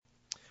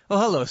Oh,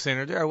 hello,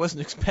 Senator. I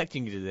wasn't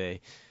expecting you today.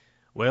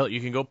 Well,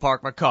 you can go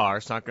park my car.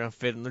 It's not going to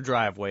fit in the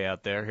driveway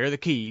out there. Here are the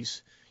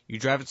keys. You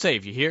drive it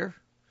safe, you hear?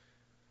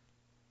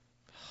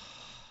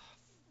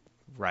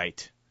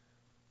 Right.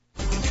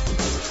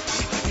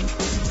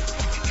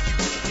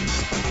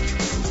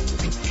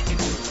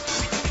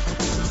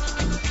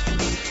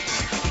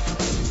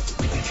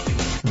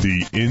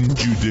 The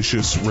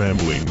injudicious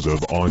ramblings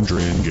of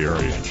Andre and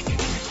Gary.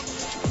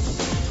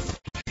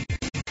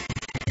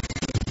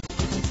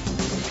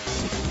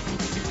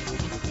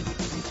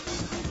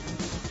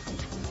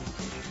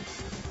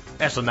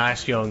 That's a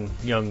nice young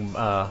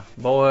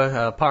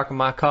boy parking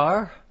my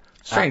car.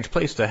 Strange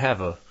place to have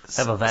a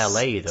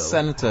valet, though.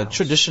 Senator,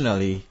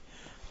 traditionally,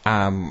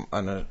 on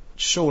a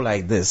show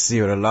like this,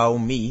 you would allow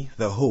me,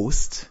 the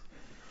host.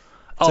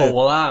 Oh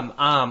well,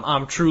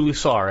 I'm truly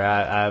sorry.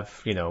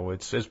 I've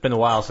it's been a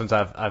while since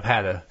I've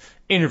had a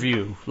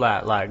interview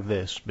like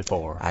this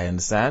before. I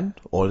understand.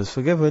 All is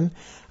forgiven.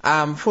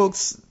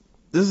 Folks,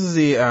 this is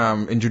the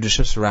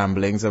injudicious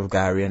ramblings of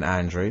Gary and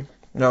Andre.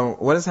 Now,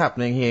 what is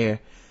happening here?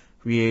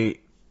 We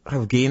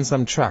have gained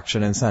some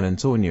traction in San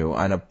Antonio,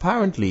 and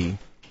apparently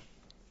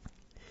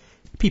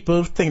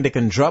people think they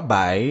can drop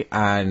by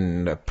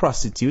and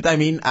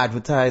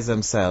advertise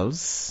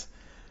themselves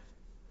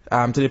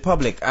to the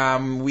public.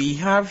 We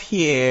have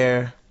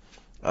here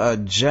a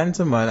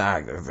gentleman,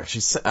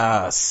 actually,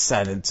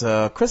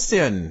 Senator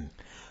Christian,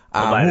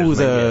 who's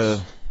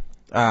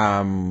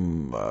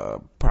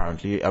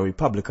apparently a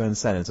Republican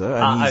senator.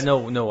 And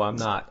No, I'm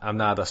not. I'm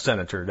not a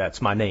senator.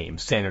 That's my name,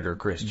 Senator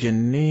Christian. Your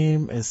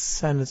name is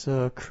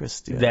Senator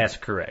Christian. That's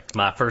correct.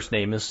 My first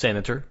name is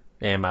Senator,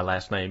 and my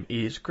last name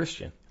is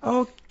Christian.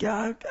 Oh,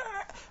 God.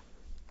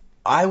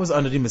 I was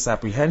under the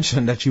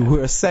misapprehension that you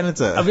were a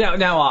senator.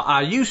 Now,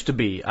 I used to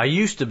be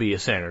a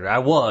senator. I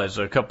was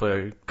a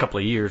couple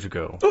of years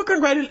ago. Well,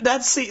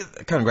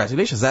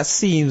 congratulations. That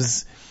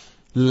seems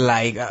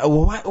like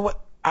what?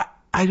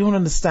 I don't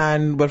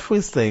understand. But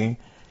first thing,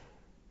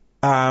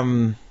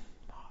 how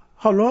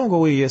long ago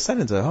were you a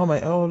senator? How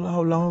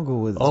long ago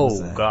was?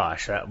 Oh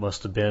gosh, that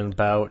must have been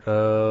about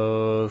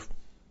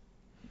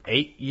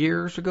 8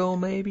 years ago,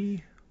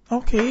 maybe.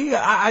 Okay,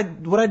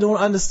 what I don't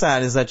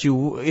understand is that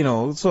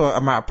so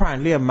I'm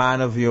apparently a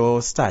man of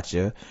your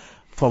stature.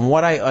 From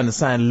what I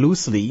understand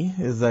loosely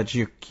is that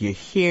you're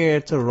here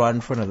to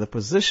run for another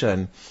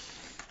position,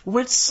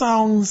 which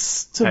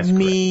sounds to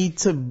me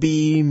to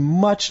be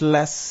much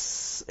less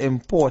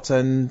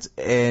important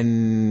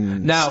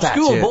in stature.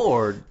 School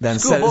board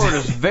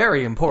is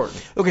very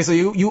important. Okay, so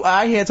you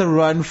are here to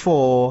run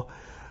for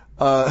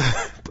a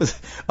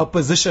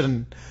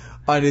position.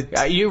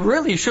 You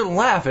really shouldn't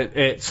laugh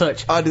at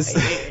such.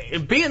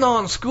 Being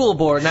on school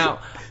board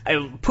now,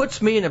 it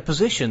puts me in a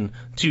position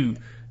to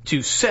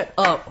set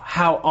up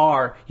how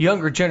our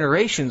younger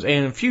generations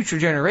and future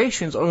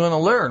generations are going to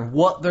learn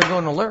what they're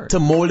going to learn. To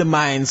mold the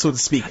mind, so to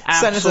speak.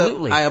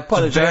 Absolutely. Senator, I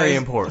apologize very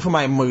important. for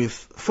my move.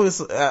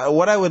 First,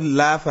 what I would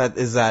laugh at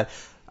is that,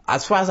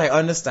 as far as I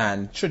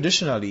understand,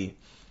 traditionally,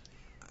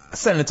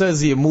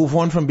 senators, you move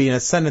on from being a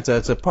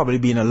senator to probably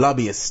being a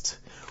lobbyist.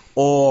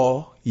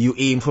 Or you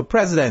aim for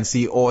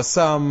presidency or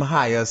some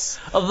highest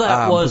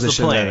that was the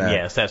plan. Like that.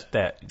 Yes,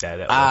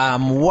 that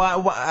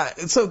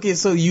was.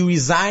 So you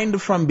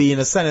resigned from being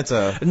a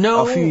senator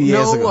a few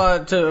years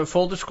ago. To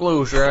full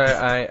disclosure,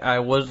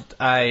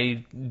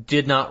 I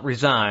did not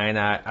resign.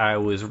 I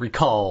was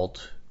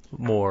recalled.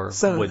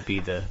 Would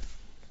be the.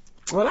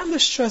 Well, I'm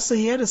distressed to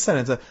hear the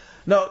senator.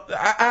 No,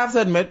 I have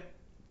to admit.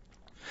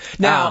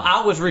 Now,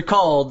 I was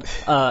recalled.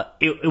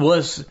 It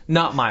was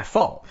not my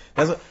fault.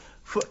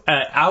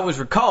 I was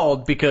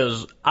recalled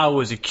because I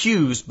was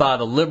accused by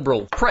the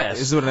liberal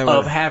press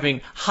of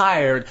having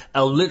hired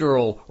a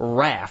literal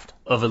raft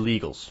of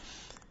illegals.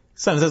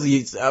 Senator,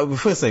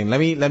 first thing, let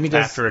me just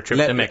after a trip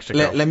to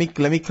Mexico. Let me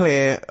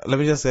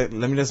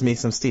just make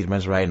some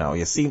statements right now.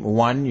 You see,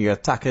 one, you're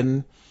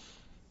attacking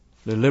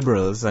the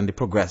liberals and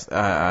the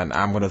and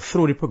I'm going to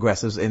throw the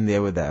progressives in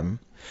there with them.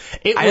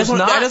 It was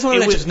not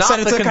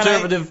Senator, the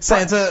conservative.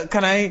 Senator,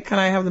 can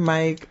I have the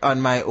mic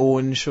on my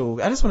own show?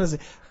 I just want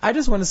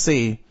to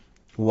say,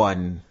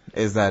 one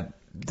is that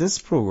this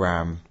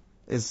program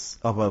is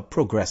of a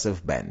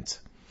progressive bent.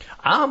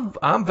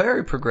 I'm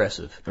very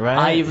progressive. Right.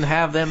 I even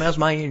have them as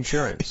my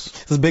insurance.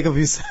 It's big of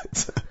you,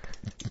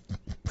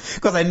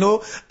 because I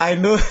know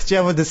that you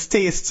have a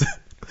distaste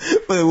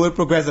for the word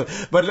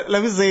progressive. But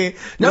let me say,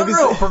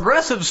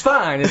 progressive's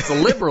fine. It's the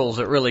liberals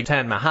that really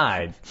tan my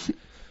hide.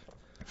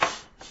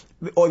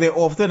 Or they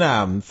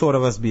often thought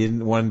of us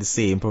being one and the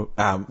same.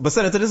 But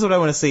Senator, this is what I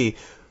want to say.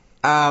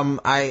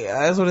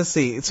 I just want to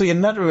say, so you're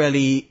not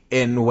really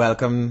in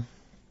welcome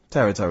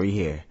territory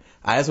here.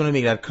 I just want to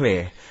make that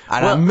clear.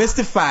 And I'm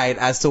mystified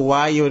as to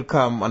why you would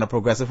come on a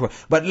progressive program.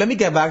 But let me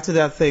get back to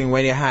that thing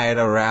when you hired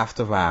a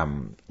raft of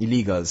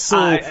illegals. So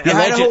you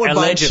hired a whole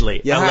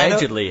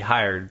allegedly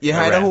hired. You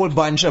hired a whole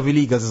bunch of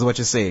illegals, is what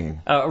you're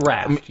saying.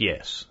 Raft,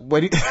 yes.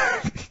 What do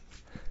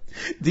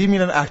you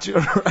mean an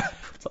actual raft?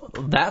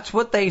 That's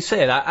what they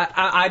said.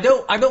 I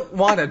don't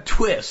want to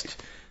twist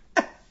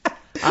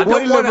I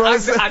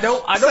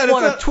don't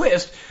want to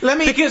twist.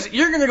 Because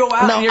you're going to go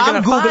out and you're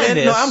going to find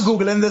this. No, I'm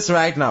Googling this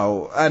right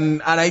now.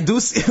 And I do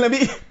see, let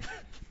me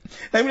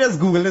just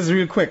Google this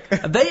real quick.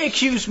 They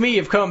accused me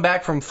of coming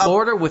back from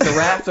Florida with a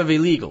raft of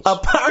illegals.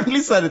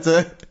 Apparently,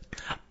 Senator,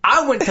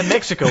 I went to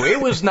Mexico.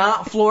 It was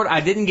not Florida.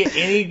 I didn't get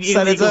any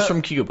illegals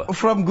from Cuba.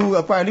 From Google,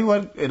 apparently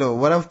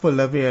what I've pulled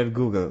up here at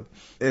Google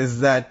is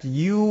that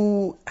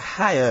you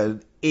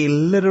hired a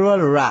literal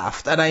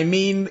raft, and I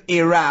mean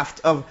a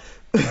raft of...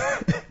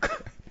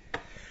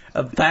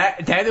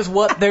 That is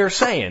what they're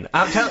saying.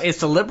 I'm telling you, it's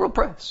the liberal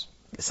press.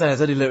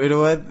 Senator, you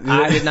know what?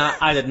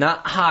 I did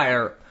not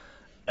hire...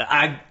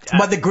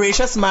 But the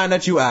gracious man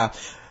that you are.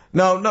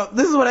 No,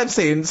 this is what I'm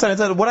saying,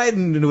 Senator. What I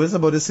notice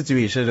about this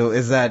situation, though,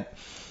 is that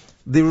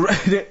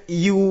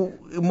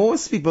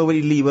most people with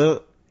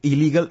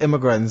illegal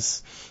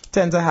immigrants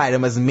tend to hire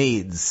them as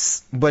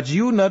maids. But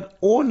you not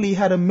only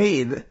had a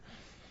maid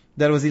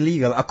that was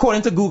illegal,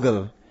 according to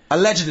Google,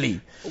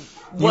 allegedly.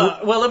 Well,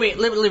 let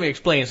me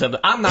explain something.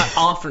 I'm not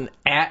often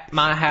at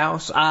my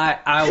house.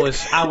 I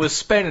was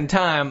spending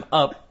time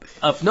up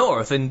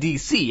north in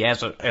D.C.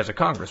 as a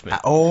congressman.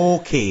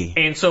 Okay.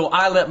 And so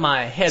I let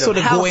my head of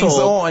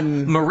household,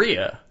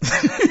 Maria,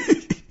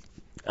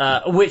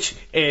 which,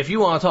 if you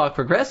want to talk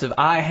progressive,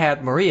 I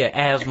had Maria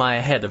as my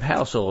head of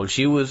household.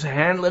 She was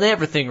handling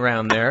everything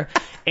around there.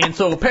 And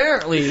so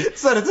apparently,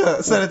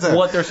 Senator,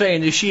 what they're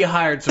saying is she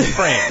hired some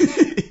friends.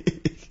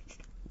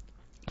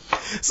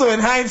 So in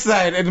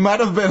hindsight, it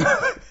might have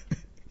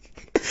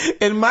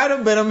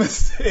been a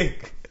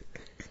mistake.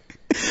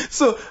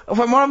 So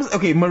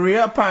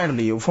Maria,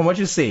 apparently, from what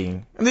you're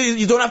saying,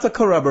 you don't have to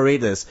corroborate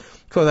this,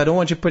 because I don't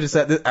want you to put this.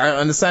 I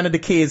understand that the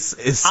case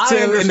is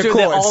still in the courts. I understood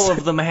that all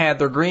of them had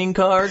their green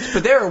cards,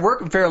 but they were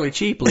working fairly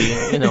cheaply,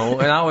 and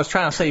I was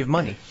trying to save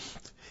money.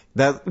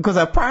 Because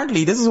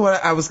apparently, this is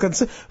what I was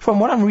concerned. From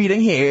what I'm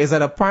reading here, is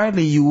that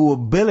apparently you were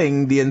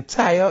billing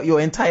your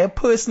entire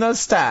personal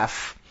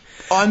staff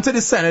onto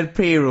the Senate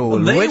payroll.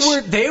 They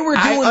were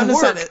doing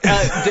work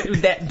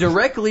that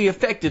directly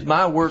affected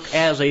my work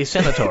as a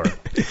senator.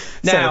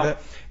 Now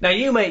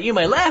you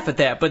may laugh at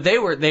that, but they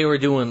were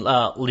doing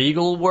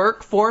legal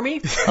work for me.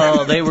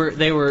 They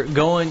were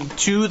going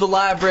to the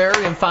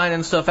library and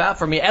finding stuff out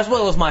for me, as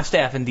well as my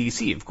staff in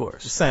D.C., of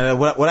course. Senator,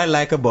 what I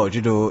like about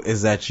you, though,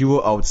 is that you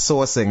were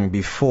outsourcing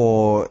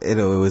before it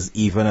was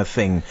even a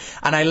thing,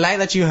 and I like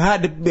that you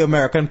had the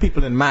American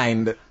people in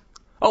mind.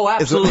 Oh,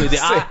 absolutely.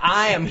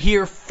 I am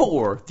here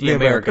for the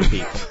American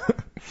people.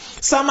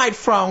 Some might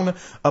frown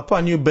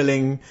upon you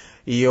billing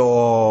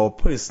your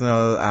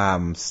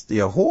personal,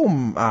 your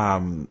home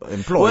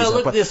employees. Well,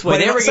 look this way.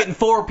 They were getting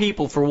 4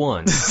 people for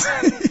one. So,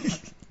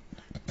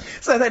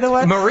 you know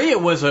what? Maria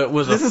was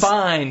a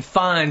fine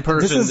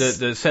person to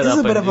set up. This is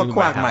a bit of a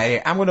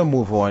quagmire. I'm going to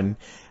move on.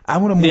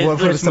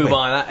 Let's move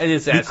on.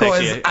 Because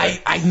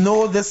I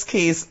know this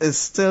case is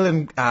still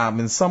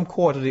in some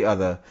court or the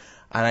other.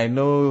 And I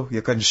know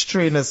you're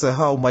constrained as to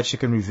how much you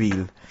can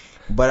reveal.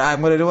 But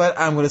I'm going to do it.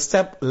 I'm going to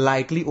step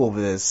lightly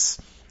over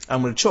this.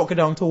 I'm going to chalk it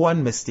down to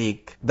one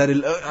mistake.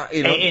 An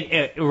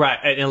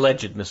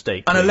alleged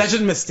mistake. An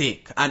alleged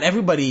mistake. And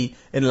everybody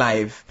in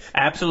life.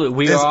 Absolutely.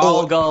 We are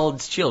all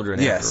God's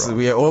children. Yes,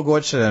 we are all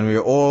God's children. We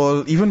are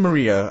all, even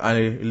Maria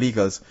and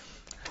illegals,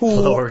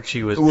 who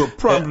were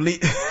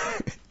probably...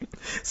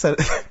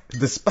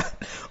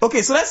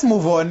 Okay, so let's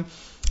move on.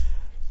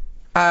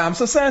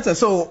 So Senator,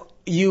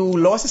 you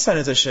lost the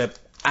senatorship,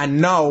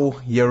 and now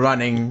you're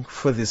running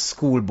for the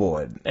school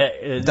board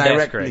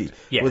directly.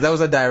 Yes. Well, that was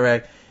a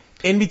direct.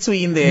 In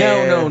between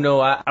there. No.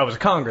 I was a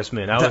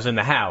congressman. I was in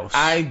the House.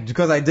 On your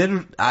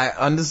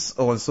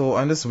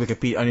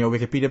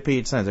Wikipedia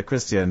page, Senator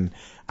Christian,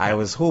 I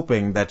was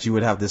hoping that you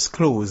would have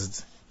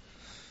disclosed.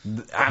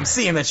 I'm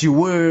seeing that you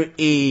were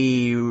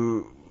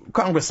a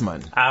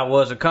congressman. I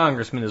was a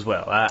congressman as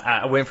well.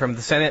 I went from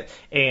the Senate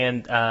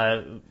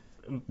and.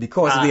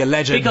 Because of the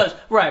alleged... Because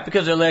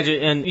the alleged,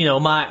 and,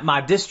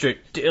 my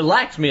district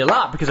liked me a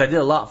lot because I did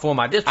a lot for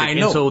my district. I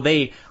know. And so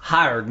they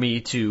hired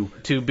me to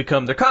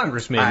become their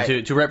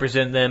congressman, to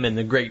represent them in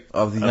the great...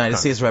 Of the United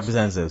States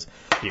Representatives.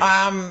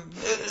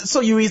 Yes. So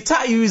you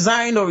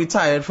resigned or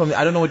retired from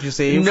I don't know what you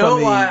say. No,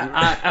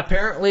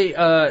 apparently,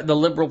 the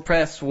liberal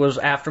press was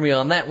after me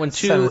on that one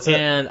too,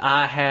 and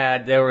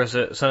there was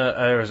a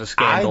scandal.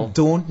 I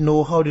don't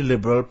know how the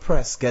liberal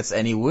press gets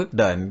any work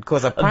done,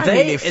 because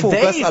apparently they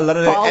focus a lot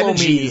of their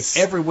energies. Me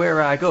everywhere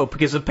I go,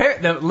 because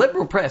the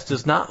liberal press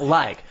does not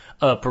like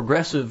a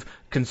progressive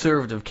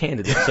conservative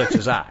candidate such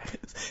as I.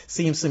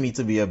 Seems to me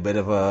to be a bit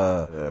of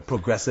a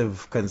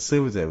progressive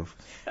conservative.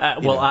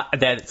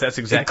 That's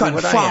exactly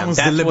what I am.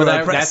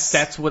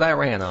 That's what I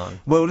ran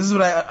on. Well, this is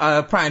what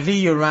apparently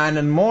you ran,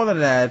 and more than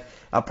that,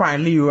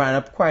 apparently you ran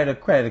up quite a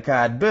credit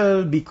card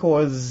bill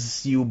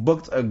because you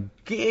booked a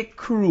gay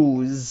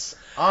cruise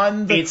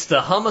on the... It's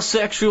the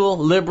homosexual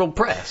liberal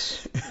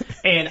press.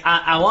 And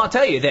I want to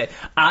tell you that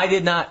I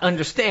did not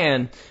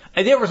understand.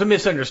 There was a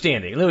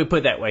misunderstanding. Let me put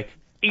it that way.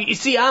 You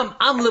see, I'm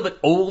a little bit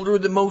older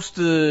than most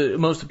of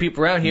the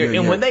people around here,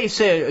 and when they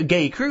said a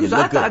gay cruise,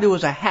 I thought it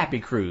was a happy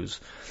cruise.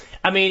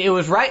 I mean, it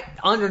was right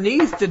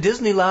underneath the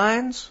Disney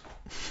lines.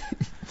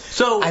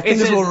 So I think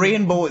it's a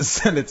rainbow,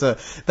 Senator.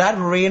 That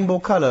rainbow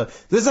color.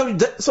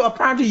 So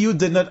apparently you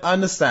did not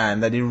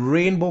understand that the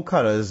rainbow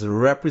colors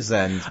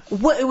represent.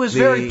 Well, it was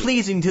very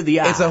pleasing to the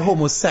eye. It's a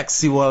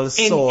homosexual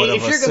sort of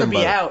a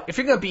symbol. If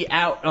you're going to be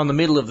out on the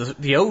middle of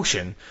the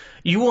ocean,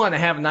 you want to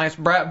have a nice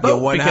bright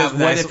boat because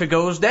what if it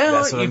goes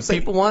down?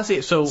 People want to see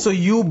it. So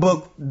you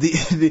booked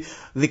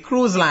the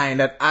cruise line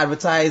that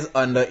advertised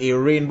under a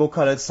rainbow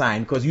colored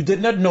sign because you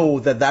did not know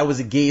that was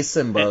a gay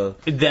symbol.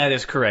 That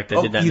is correct.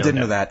 I did not know that. You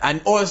didn't know that.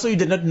 And also you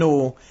did not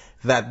know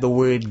that the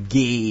word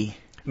gay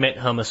meant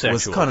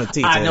homosexual. Was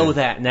connotated. I know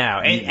that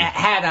now.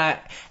 And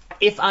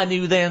if I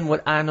knew then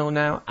what I know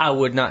now, I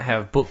would not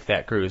have booked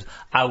that cruise.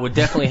 I would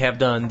definitely have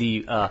done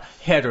the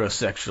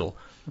heterosexual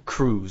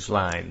cruise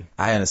line.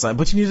 I understand,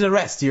 but you need a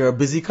rest. You're a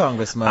busy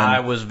congressman.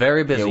 I was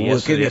very busy. You're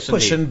working, you're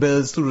pushing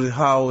bills through the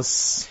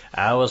House.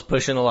 I was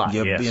pushing a lot.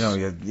 Yes. You know,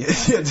 you're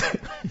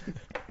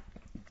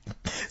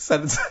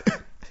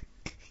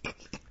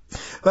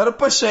lot of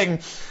pushing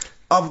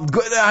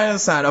I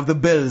understand of the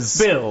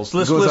bills.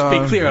 Let's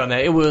be clear on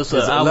that. It was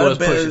I was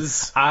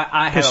pushing.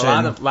 I had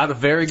a lot of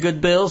very good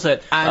bills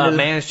that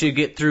managed to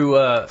get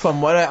through.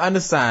 From what I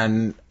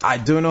understand, I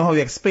don't know how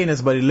you explain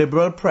this, but the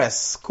liberal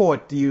press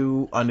caught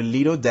you on the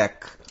Lido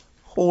deck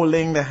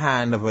holding the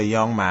hand of a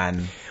young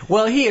man.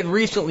 Well, he had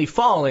recently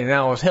fallen, and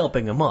I was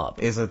helping him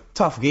up. It's a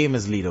tough game,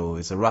 as Lido.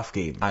 It's a rough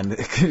game, and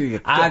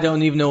I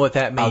don't even know what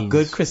that means. A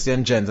good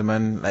Christian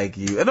gentleman like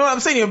you. I know what I'm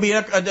saying. You're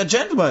being a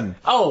gentleman.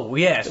 Oh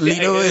yes,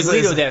 Lido is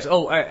Lido deck.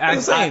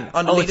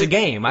 It's a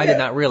game. I did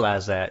not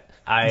realize that.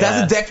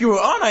 That's the deck you were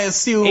on, I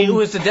assume. It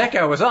was the deck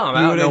I was on.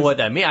 I don't know what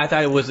that means. I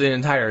thought it was the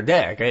entire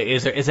deck.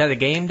 Is that a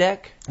game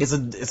deck? It's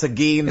a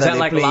game that they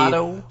like play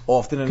Lotto?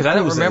 Often in cruises. Because I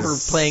don't remember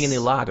playing any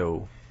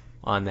Lotto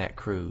on that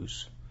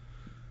cruise.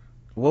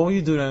 What were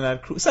you doing on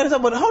that cruise? Senator,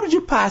 but how did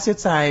you pass your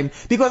time?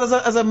 Because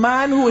as a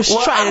man who was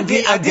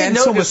stridently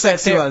against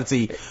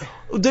homosexuality,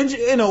 didn't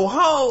you know,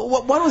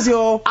 what was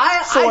your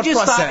thought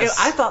process?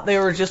 I thought they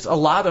were just a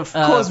lot of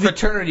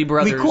fraternity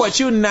brothers. We caught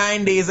you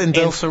 9 days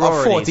into a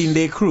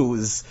 14-day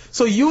cruise.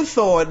 So you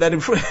thought that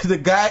the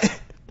guy...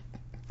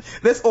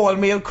 This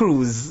all-male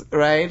cruise,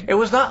 right? It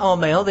was not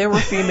all-male. There were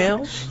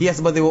females. Yes,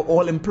 but they were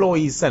all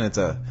employees,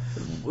 Senator.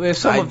 Well,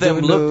 some of them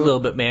looked a little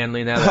bit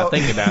manly now that I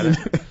think about it.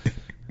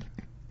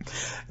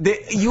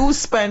 You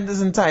spent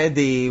this entire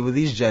day with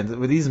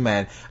these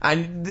men,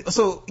 and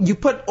so you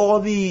put all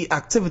the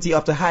activity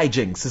up to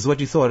hijinks, is what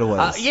you thought it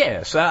was?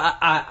 Yes,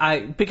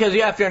 because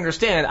you have to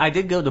understand, I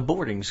did go to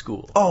boarding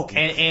school.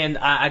 Okay. And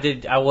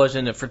I was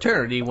in a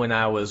fraternity when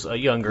I was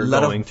younger,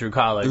 going through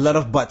college. A lot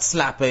of butt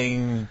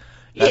slapping.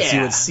 As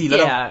you would see,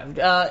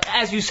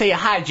 as you say,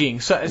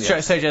 hijinks,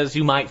 such as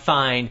you might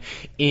find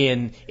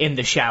in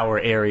the shower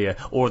area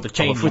or the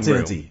changing room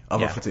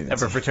of a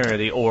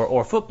fraternity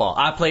or football.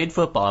 I played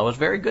football. I was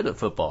very good at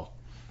football.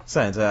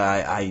 Senator,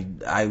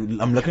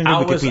 I'm looking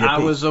at Wikipedia page. I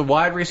was a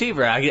wide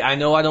receiver. I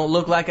know I don't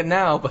look like it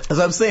now, but as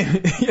I'm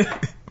saying,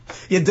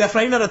 you're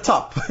definitely not a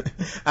top.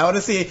 I want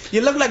to say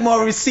you look like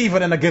more a receiver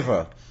than a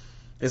giver.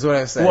 Is what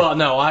I'm saying. Well,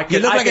 no, I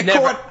could never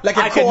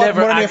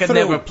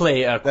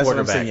play a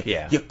quarterback.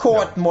 Yeah, you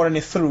caught more than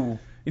you threw.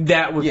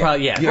 That would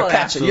probably You're a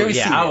catcher. You're a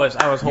receiver. Yeah, I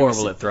was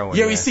horrible at throwing.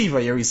 You're a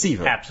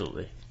receiver.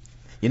 Absolutely.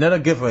 You're not a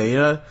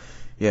giver.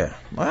 Yeah.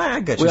 Well,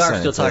 I got you. We are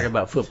still talking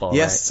about football.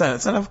 Yes,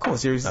 right? Son, of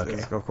course.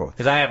 Of course.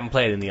 Because I haven't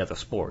played any other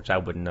sports, I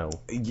wouldn't know.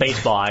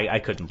 Baseball, I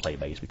couldn't play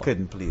baseball.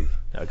 Couldn't play.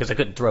 Because I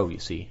couldn't throw. You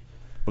see.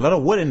 A lot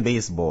of wood in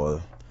baseball.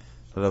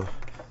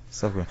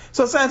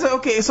 So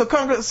Senator,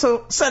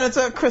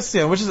 Senator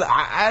Christian, which is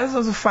I just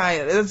want to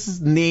find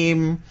this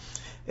name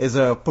is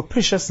a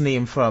propitious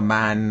name for a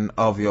man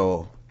of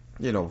your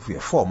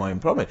former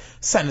employment,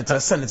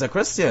 Senator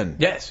Christian.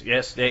 Yes,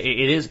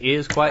 it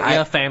is quite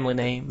a family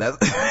name.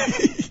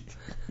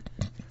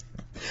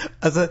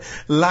 As a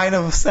line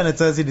of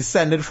senators, he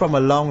descended from a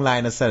long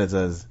line of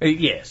senators.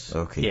 Yes.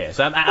 Okay. Yes,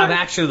 I'm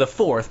actually the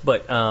fourth,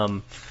 but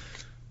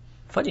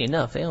funny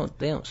enough, they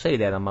don't say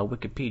that on my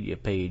Wikipedia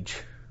page.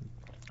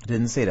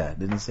 Didn't say that.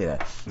 No.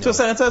 So,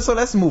 Senator,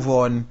 let's move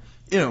on.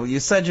 You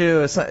said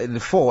you're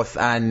the fourth,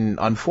 and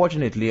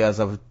unfortunately,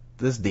 as of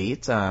this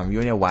date, you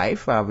and your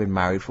wife have been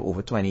married for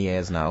over 20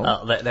 years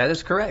now. That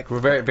is correct. We're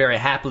very, very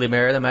happily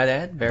married, I might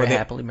add.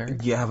 Happily married.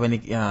 Do you have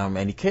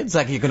any kids?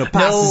 Like, you're going to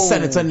pass the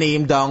senator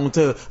name down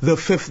to the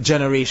fifth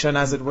generation,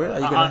 as it were?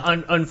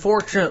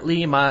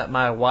 Unfortunately,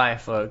 my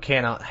wife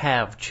cannot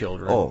have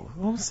children. Oh,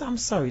 I'm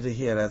sorry to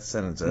hear that,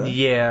 Senator.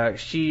 Yeah,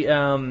 she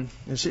barren?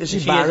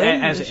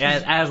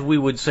 As we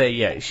would say,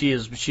 yeah, she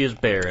is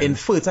barren.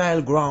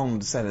 Infertile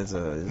ground,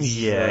 Senator.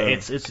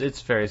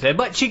 It's very sad.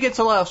 But she gets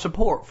a lot of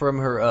support from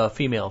her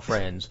female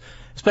friends,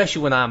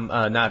 especially when I'm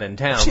not in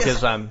town,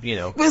 because I'm,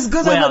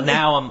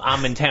 now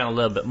I'm in town a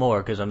little bit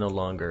more because I'm no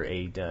longer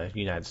a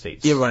United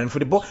States. You're running for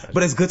the board,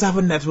 but it's good to have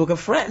a network of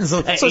friends.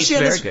 So she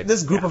has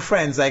this group of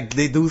friends, like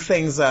they do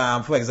things,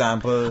 for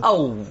example,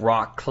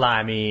 rock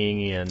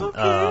climbing and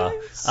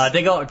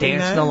they go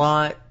dancing a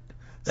lot.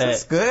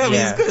 That's good. I mean,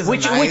 yeah. it's good.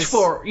 Which nice.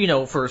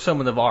 for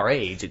someone of our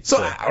age, it's so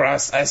I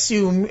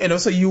assume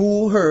so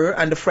you, her,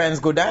 and the friends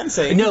go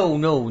dancing.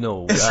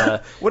 No.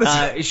 What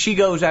is she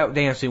goes out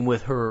dancing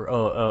with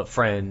her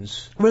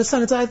friends. Well,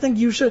 Senator, I think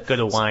you should go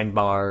to wine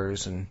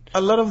bars and a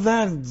lot of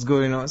that's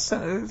going on.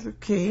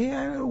 Okay,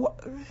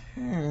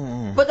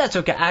 but that's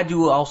okay. I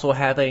do also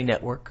have a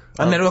network.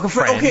 A network of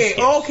friends. Okay,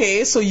 yes.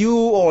 Okay. So you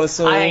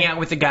also I hang out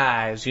with the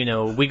guys.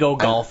 We go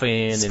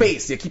golfing.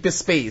 Space. You keep your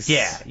space.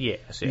 Yeah.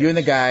 Yes. You and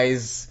the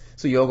guys.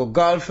 So you all go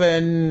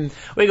golfing.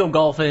 We go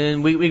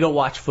golfing. We go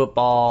watch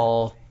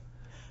football.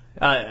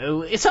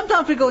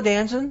 Sometimes we go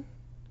dancing.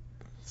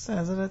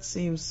 Senator, that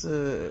seems.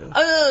 What?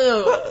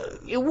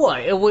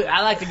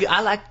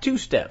 I like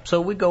two-step.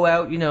 So we go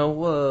out.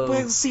 But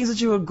it seems that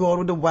you would go out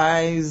with the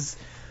wives.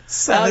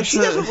 She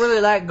doesn't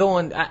really like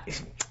going.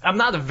 I'm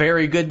not a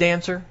very good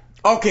dancer.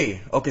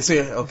 Okay.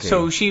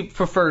 So she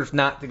prefers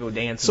not to go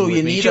dancing. So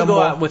with me. She'll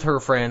go out with her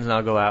friends, and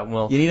I'll go out, and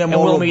we'll meet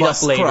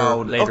up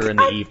later in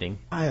the evening.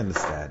 I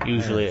understand.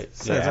 Usually,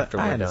 after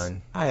we're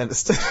done. I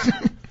understand.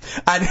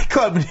 And the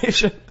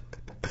combination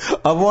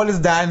of all this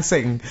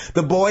dancing,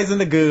 the boys and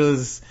the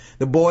girls.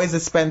 The boys that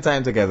spend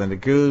time together and the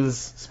girls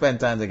spend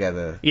time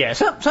together. Yeah,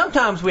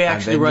 sometimes we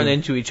actually run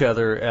into each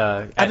other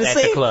at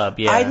the club.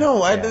 Yeah, I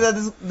know.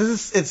 Yeah.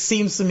 It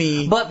seems to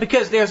me. But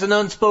because there's an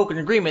unspoken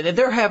agreement that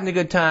they're having a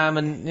good time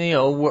and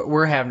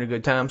we're having a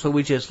good time, so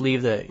we just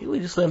let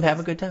them have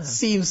a good time.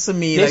 Seems to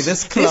me like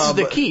this club. This is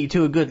the key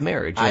to a good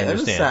marriage. I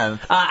understand.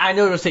 I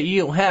noticed that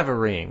you don't have a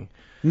ring.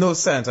 No,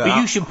 Santa. But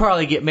you should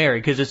probably get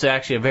married because it's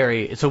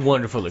actually it's a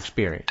wonderful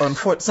experience.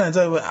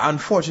 Santa,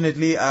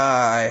 unfortunately,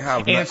 I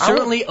have. And it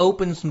certainly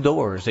opens some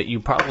doors that you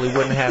probably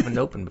wouldn't have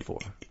opened before.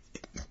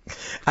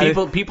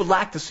 People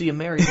like to see a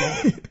married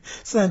man.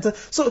 Santa,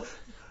 so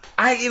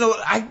I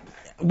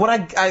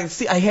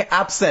see, I hear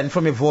absent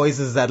from your voice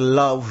is that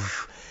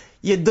love.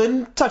 You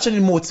didn't touch any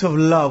motive of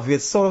love. You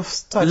sort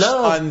of touched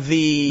on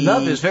the.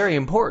 Love is very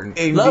important.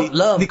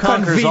 Love the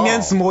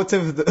convenience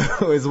motive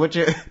is what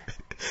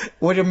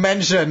you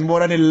mentioned more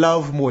than a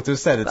love motive,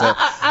 Senator.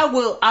 I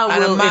will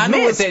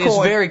admit that it's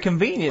very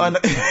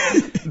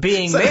convenient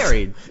being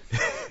married.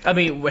 I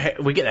mean,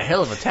 we get a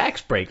hell of a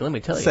tax break, let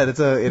me tell you.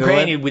 Senator,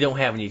 granted, we don't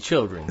have any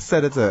children.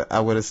 Senator, I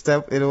would have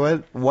stepped,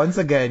 once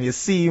again, you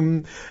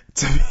seem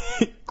to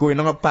be going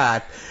on a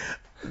path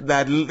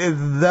that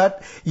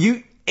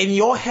you, in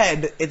your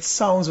head, it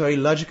sounds very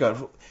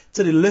logical.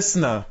 To the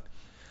listener,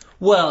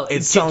 well,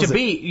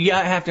 you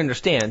have to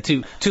understand,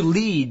 to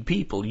lead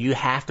people, you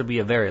have to be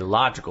a very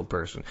logical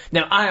person.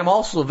 Now, I am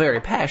also a very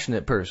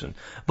passionate person,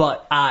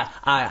 but I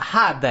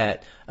hide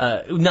that,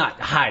 not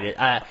hide it,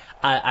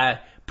 I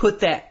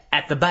put that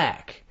at the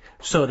back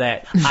so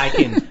that I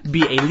can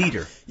be a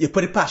leader. You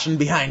put a passion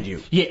behind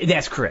you. Yeah,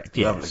 that's correct,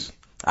 yes.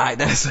 Lovely.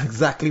 That's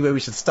exactly where we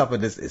should stop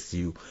with this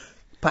issue.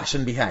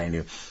 Passion behind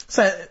you.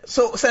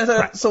 So Senator,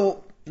 right.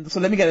 so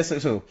let me get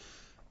this,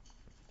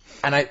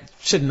 and I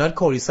should not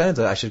call you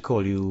Senator. I should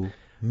call you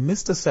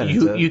Mr.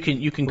 Senator. You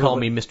can call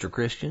me Mr.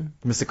 Christian.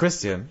 Mr.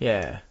 Christian?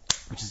 Yeah.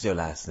 Which is your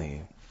last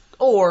name.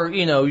 Or,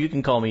 you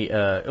can call me,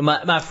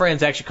 my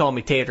friends actually call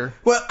me Tater.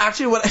 Well,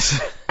 actually,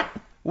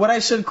 what I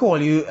should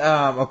call you,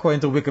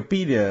 according to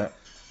Wikipedia,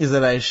 is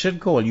that I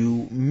should call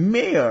you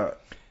Mayor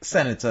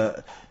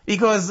Senator.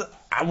 Because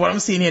what I'm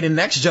seeing here, the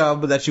next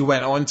job that you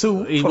went on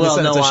to.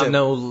 Well, no, I'm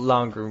no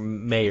longer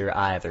mayor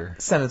either.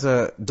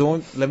 Senator,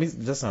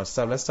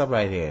 let's stop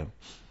right here.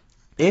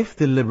 If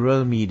the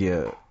liberal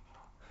media,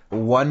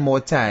 one more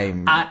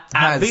time,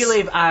 I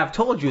believe I have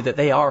told you that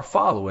they are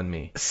following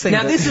me.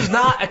 Now, this is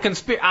not a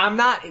conspiracy. I'm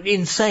not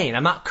insane.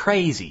 I'm not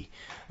crazy.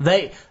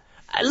 Look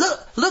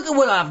at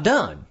what I've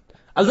done.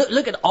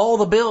 Look at all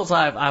the bills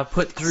I've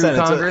put through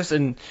Senator, Congress,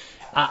 and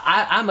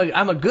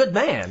I'm a good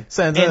man.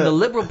 Senator, and the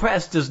liberal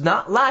press does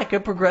not like a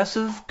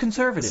progressive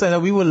conservative. Senator,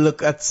 we will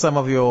look at some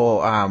of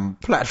your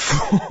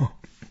platform.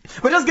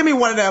 But just give me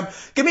one of them.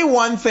 Give me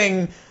one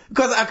thing.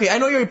 Because, okay, I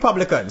know you're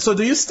Republican. So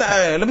do you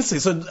let me see.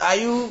 So what are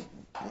you,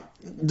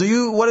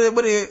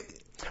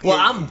 well,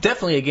 I'm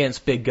definitely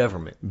against big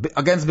government.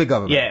 Against big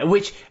government? Yeah,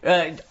 which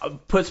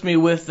puts me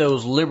with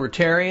those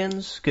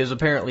libertarians, because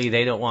apparently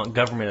they don't want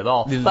government at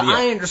all. But yeah.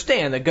 I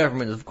understand that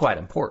government is quite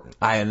important.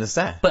 I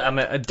understand. But I'm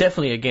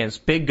definitely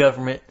against big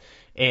government,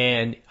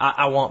 and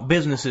I want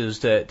businesses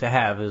to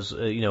have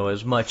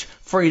as much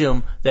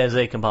freedom as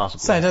they can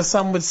possibly. So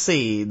some would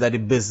say that the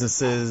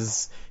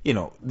businesses,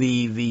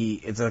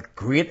 it's a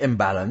great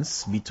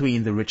imbalance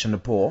between the rich and the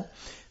poor.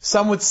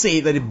 Some would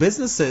say that the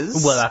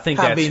businesses. Well, I think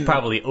that's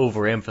probably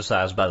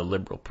overemphasized by the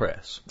liberal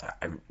press.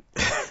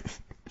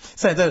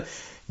 So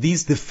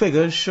the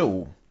figures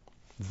show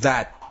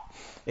that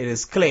it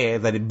is clear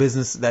that the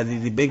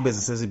big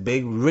businesses,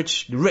 the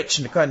rich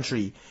in the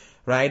country,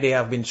 right? They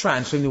have been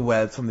transferring the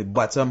wealth from the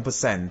bottom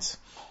percent,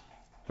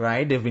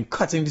 right? They've been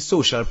cutting the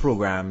social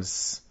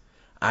programs.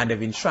 And they've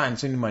been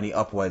transferring money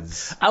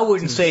upwards. I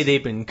wouldn't say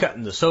they've been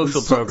cutting the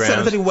social programs.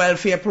 Senator, the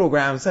welfare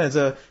programs,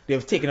 Senator,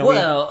 they've taken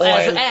away oil.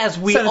 As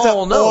we Senator,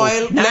 all know,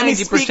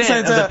 90%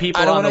 of the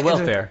people on the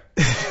welfare.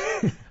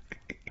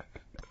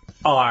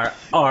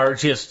 are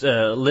just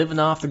living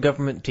off the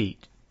government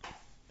teat.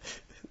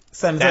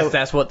 Senator,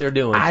 that's what they're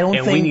doing,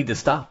 we need to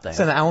stop that.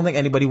 Senator, I don't think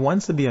anybody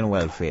wants to be on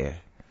welfare.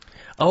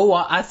 Oh,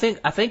 I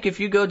think if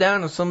you go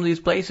down to some of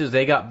these places,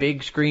 they got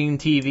big screen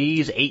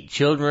TVs, 8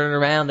 children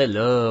around. They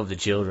love the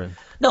children.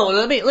 No,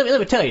 let me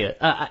tell you.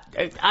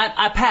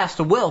 I passed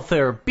a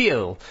welfare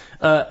bill.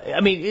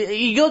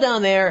 You go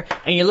down there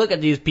and you look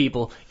at these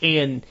people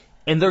and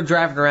they're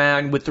driving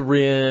around with the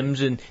rims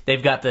and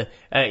they've got the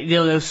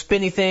those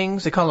spinny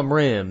things. They call them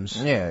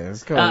rims. Yeah,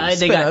 it's called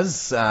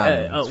spinners.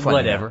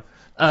 Whatever.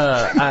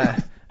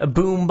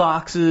 Boom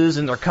boxes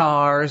in their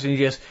cars, and you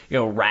just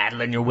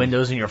rattling your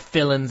windows and your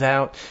fillings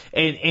out,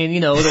 and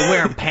they're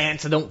wearing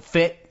pants that don't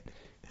fit.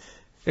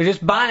 They're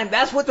just buying.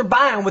 That's what they're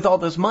buying with all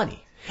this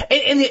money.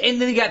 And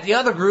then you got the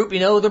other group.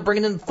 They're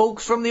bringing in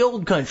folks from the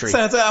old country.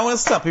 Senator, I want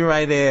to stop you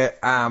right there.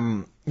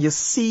 You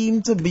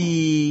seem to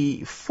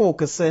be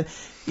focusing.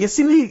 You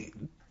seem to be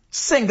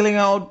singling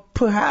out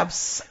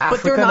perhaps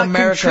African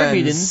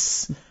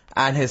Americans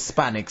and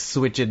Hispanics,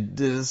 which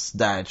is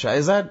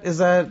diatribe. Is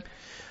that?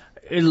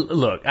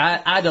 Look,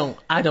 I don't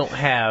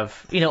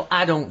have,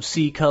 I don't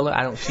see color,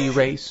 I don't see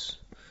race.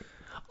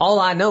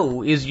 All I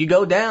know is you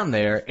go down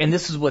there and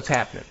this is what's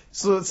happening.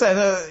 So,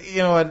 Senator, you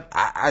know what?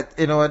 I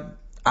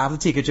have to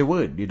take it your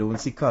word. You don't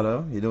see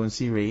color, you don't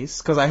see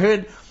race. Because what I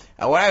heard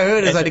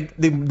is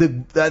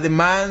that the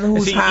man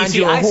whose hand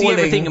you are holding. I see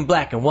everything in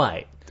black and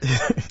white.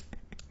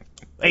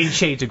 8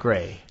 shades of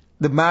gray.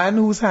 The man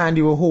whose hand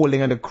you were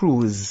holding on the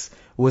cruise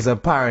was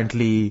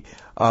apparently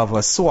of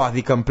a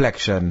swarthy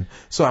complexion,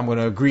 so I'm going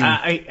to agree.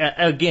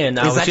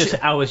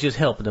 I was just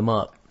helping him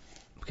up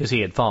because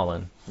he had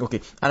fallen. Okay,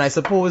 and I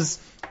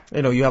suppose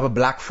you have a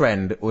black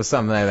friend or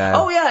something like that.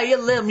 Oh yeah, you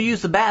let him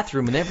use the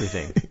bathroom and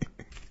everything.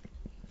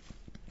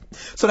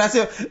 So that's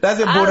your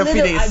bona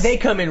fides. They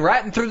come in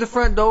right in through the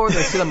front door.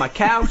 They sit on my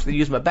couch. They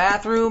use my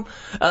bathroom.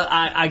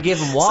 I give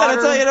them water.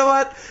 Senator, you know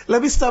what?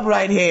 Let me stop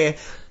right here.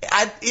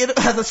 As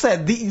I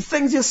said, the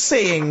things you're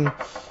saying,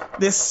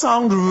 they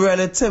sound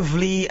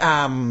relatively,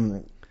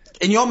 in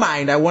your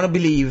mind, I want to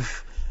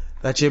believe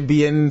that you're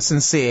being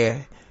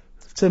sincere.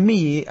 To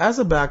me, as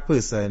a black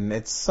person,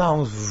 it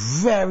sounds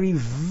very,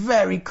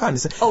 very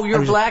condescending. Oh,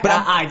 you're black?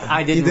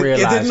 I didn't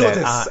realize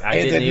that. I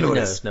didn't even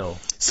notice. No.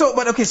 So,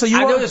 but okay, so you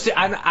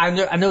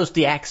I noticed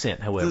the accent,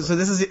 however. So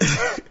this is,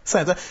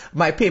 Senator,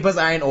 my papers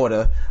are in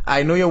order.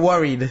 I know you're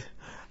worried.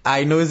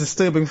 I know it's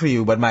disturbing for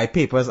you, but my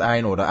papers are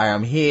in order. I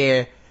am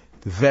here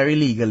very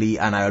legally,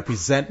 and I will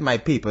present my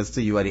papers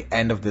to you at the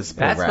end of this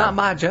program. That's not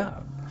my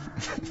job.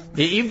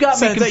 You've got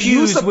me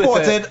confused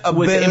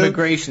with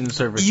immigration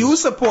services. You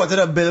supported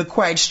a bill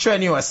quite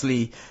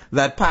strenuously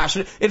that passed.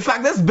 In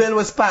fact, this bill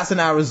was passed in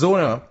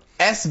Arizona,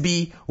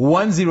 SB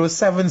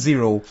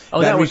 1070,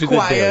 that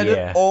required bill,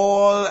 yeah.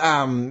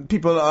 All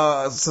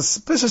people,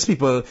 suspicious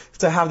people,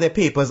 to have their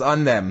papers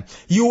on them.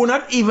 You were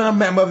not even a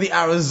member of the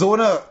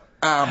Arizona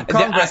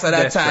Congress at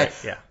that time, right,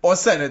 yeah. Or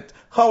Senate.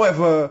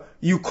 However,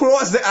 you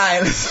crossed the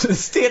aisle, the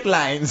state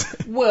lines.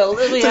 Well,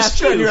 let me ask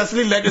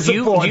strenuously lend your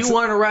support. Do you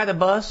want to ride a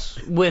bus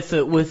with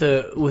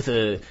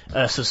a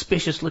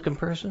suspicious looking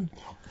person?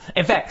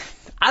 In fact,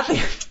 I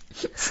think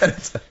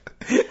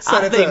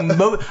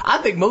I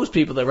think most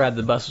people that ride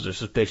the buses are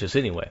suspicious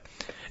anyway.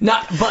 When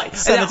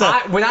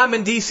I'm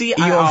in DC,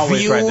 I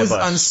always ride the bus. Your views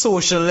on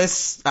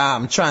socialist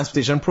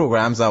transportation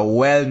programs are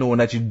well known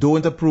that you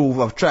don't approve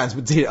of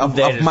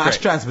mass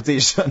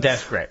transportation.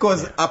 That's correct.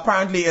 Because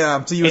apparently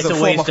to use a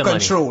form of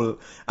control, money.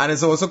 And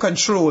it's also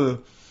control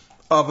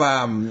of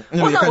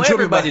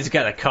everybody's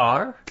got a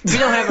car. If you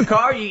don't have a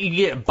car, you can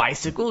get a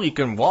bicycle, you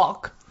can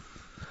walk.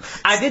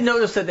 I did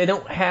notice that they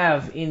don't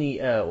have any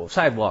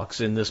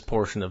sidewalks in this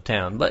portion of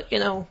town, but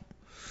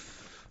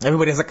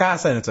everybody has a car,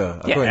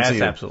 Senator. Yeah,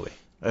 that's absolutely.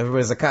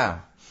 Everybody has a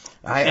car.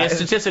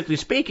 Statistically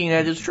speaking,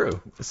 that is true.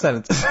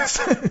 Senator,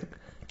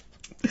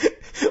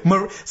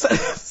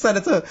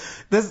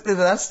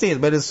 that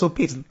statement is so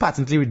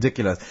patently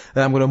ridiculous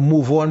that I'm going to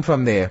move on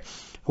from there.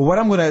 What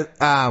I'm going to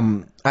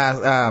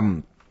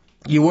ask,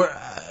 you were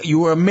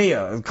a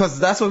mayor, because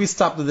that's where we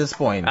stopped at this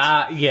point.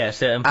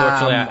 Yes,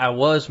 unfortunately, I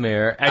was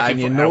mayor. Actually, and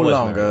you're no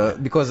longer,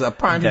 because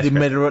apparently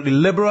the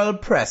liberal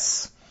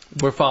press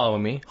were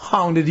following me,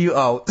 hounded you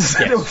out.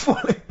 Yes.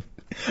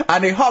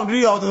 And they hounded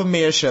you out of the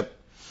mayorship.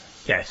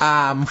 Yes.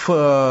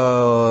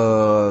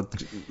 For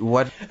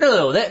what?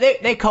 No,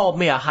 they called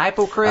me a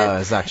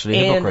hypocrite. It's actually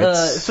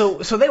hypocrites. So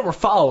they were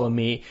following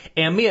me,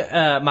 and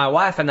my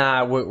wife and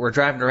I were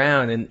driving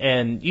around,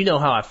 and you know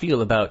how I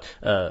feel about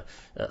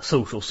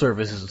social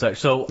services and such.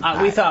 So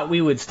we thought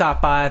we would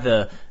stop by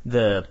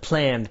the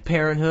Planned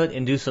Parenthood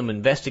and do some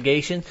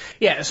investigation.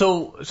 Yeah.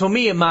 So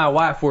me and my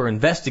wife were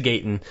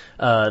investigating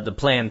the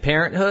Planned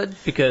Parenthood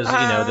because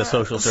the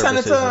social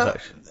services Senator, and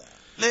such.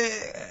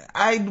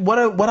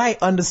 What I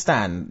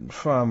understand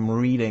from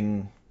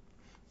reading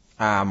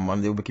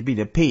on the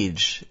Wikipedia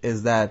page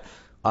is that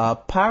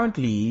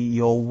apparently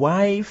you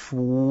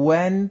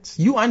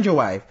and your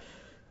wife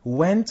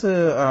went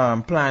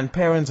to Planned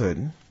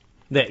Parenthood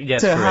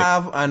to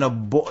have an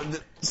abortion.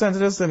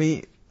 Senator,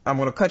 I'm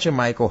going to cut your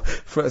mic off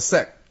for a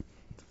sec.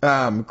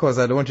 because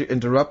I don't want you to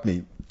interrupt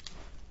me.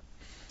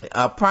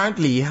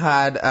 Apparently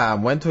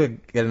went to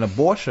get an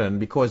abortion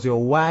because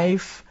your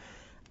wife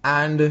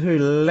and her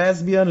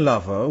lesbian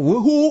lover,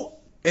 who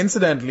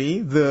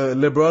incidentally, the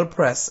liberal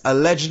press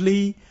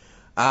allegedly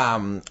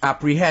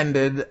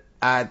apprehended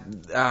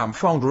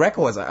found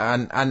records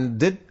and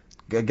did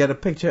get a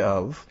picture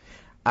of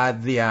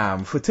at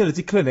the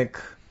fertility clinic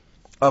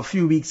a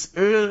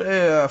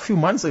few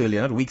months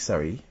earlier.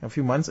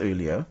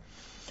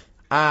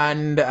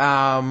 And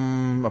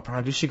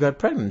apparently she got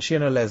pregnant. She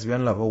and her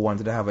lesbian lover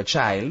wanted to have a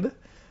child.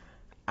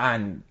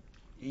 And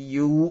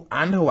you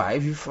and her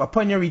wife,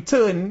 upon your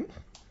return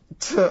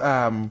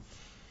to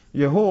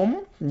your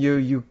home,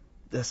 you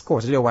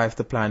escorted your wife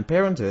to Planned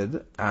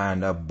Parenthood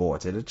and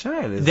aborted a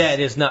child. That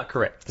is not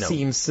correct. No.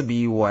 Seems to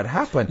be what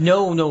happened.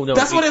 No.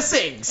 That's what it's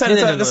saying.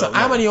 Senator, listen,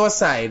 I'm on your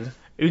side.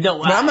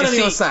 No, I'm not on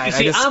your side.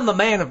 You see, I'm the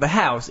man of the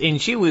house,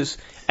 and she was,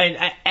 and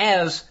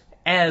as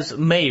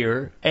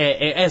mayor,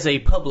 as a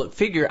public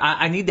figure,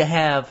 I need to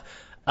have,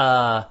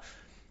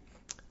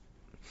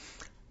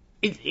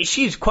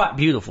 she's quite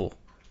beautiful.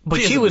 But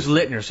she was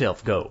letting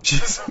herself go.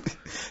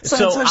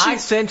 So I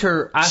sent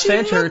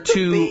her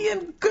to be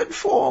in good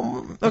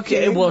form.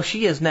 Okay. Well,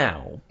 she is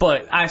now.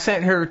 But I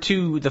sent her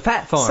to the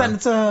fat farm.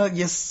 Senator,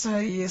 you're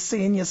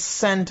saying you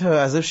sent her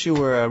as if she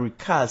were a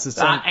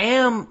recalcitrant. I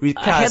am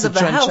head of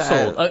the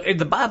household.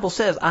 The Bible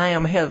says I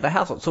am head of the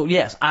household. So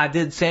yes, I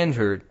did send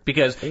her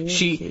because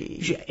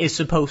she is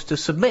supposed to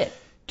submit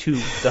to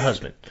the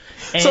husband.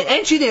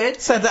 And she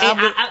did. Senator,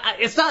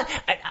 it's not.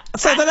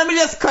 Senator, let me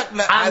just cut.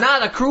 I'm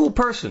not a cruel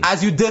person.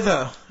 As you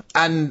dither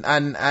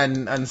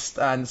and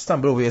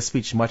stumble over your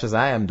speech much as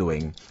I am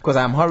doing, because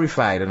I'm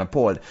horrified and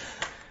appalled.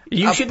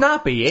 You should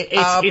not be.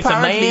 It's a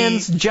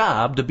man's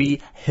job to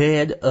be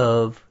head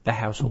of the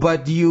household.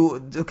 But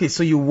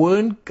so you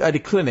weren't at the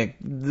clinic.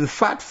 The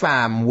Fat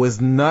Farm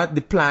was not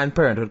the Planned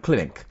Parenthood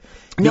clinic.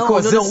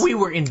 No, we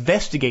were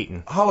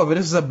investigating. However,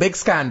 this is a big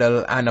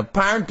scandal, and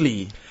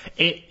apparently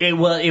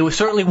it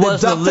certainly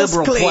was the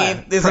liberal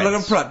plot. There's a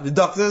liberal plot. The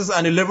doctors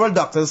and the liberal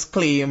doctors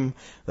claim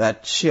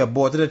that she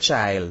aborted a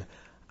child,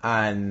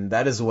 and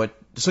that is what.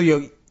 So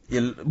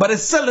but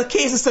it's still, the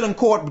case is still in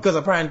court because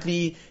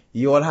apparently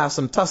you all have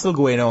some tussle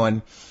going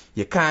on.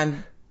 You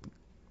can't,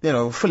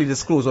 fully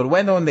disclose what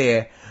went on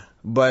there,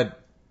 but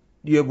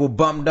you were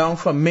bumped down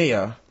from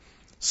mayor.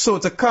 So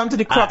to come to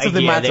the crux of the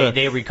matter,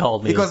 they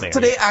recalled me because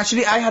today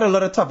actually I had a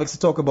lot of topics to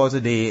talk about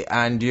today,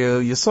 and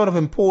you sort of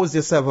imposed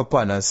yourself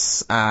upon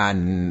us,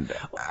 and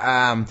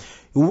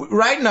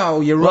right now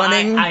you're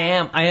running.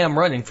 I am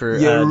running for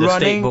the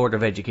State Board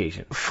of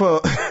Education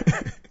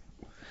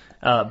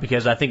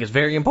because I think it's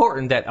very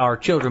important that our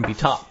children be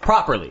taught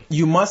properly.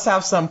 You must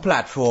have some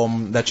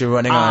platform that you're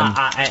running on.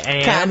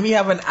 Can we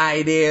have an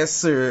idea,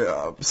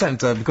 sir,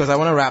 Senator? Because I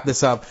want to wrap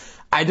this up.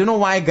 I don't know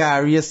why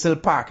Gary is still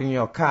parking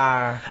your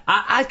car.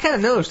 I kind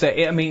of noticed that.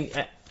 I mean,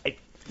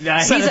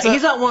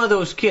 he's not one of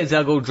those kids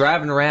that'll go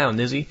driving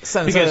around, is he?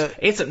 Senator, because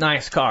it's a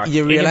nice car.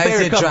 You realize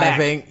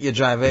you're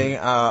driving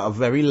a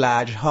very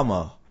large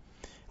Hummer.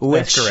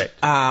 That's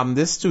correct.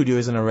 This studio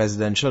is in a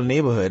residential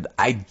neighborhood.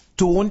 I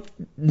don't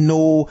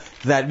know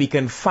that we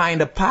can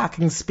find a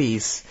parking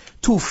space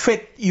to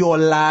fit your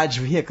large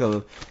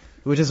vehicle,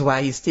 which is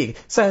why he's taking.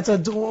 Senator,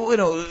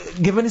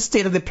 given the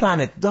state of the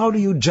planet, how do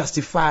you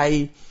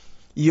justify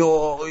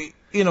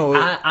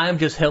I'm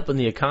just helping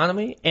the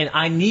economy, and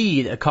I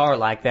need a car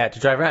like that to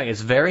drive around.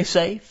 It's very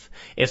safe.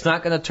 It's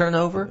not going to turn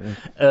over.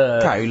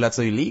 Carry lots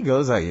of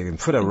illegals. You can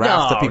put a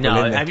raft of people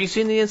in there. Have you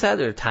seen the inside?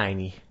 They're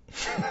tiny.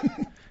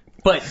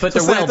 but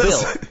they're well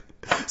built.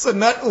 So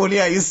not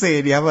only are you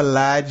saying you have a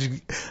large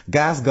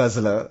gas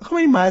guzzler, how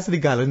many miles to the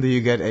gallon do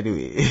you get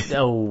anyway?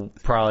 Oh,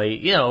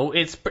 probably.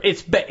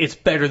 It's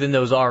better than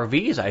those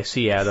RVs I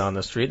see out on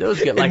the street.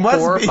 Those get like 4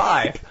 or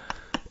 5.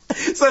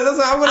 So that's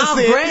what I'm going to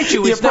say. I'll grant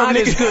you, it's not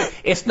as good.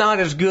 It's not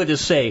as good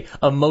as, say,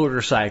 a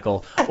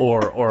motorcycle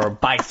or a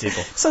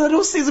bicycle. So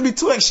those seem to be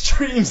two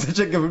extremes that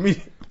you're giving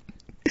me.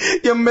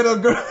 Your middle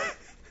ground.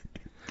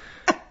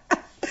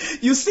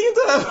 You seem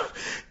to have.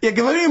 You're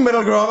giving me a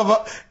middle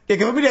ground. You're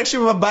giving me the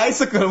extreme of a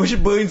bicycle which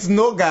burns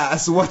no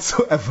gas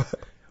whatsoever.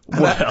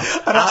 Well,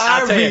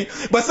 I'll tell you.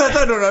 But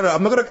Senator, no.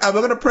 I'm not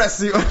gonna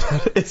press you on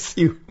that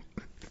issue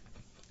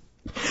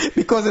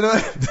because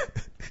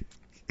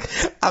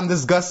I'm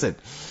disgusted.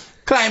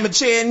 Climate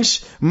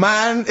change,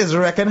 man is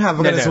wrecking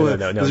havoc on this world.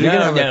 No.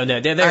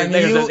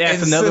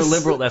 That's another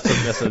liberal.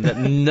 That's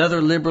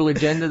another liberal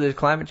agenda. The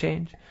climate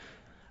change.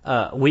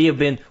 We have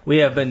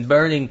been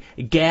burning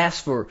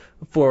gas for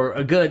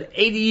a good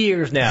 80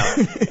 years now,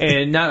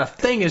 and not a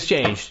thing has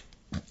changed.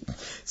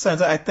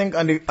 Senator, I think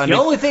on the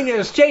only thing that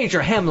has changed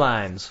are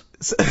hemlines.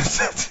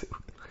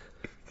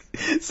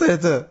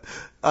 Senator,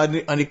 on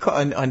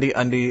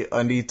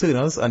the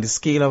tunnels, on the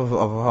scale of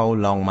how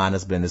long man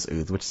has been on this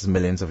earth, which is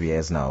millions of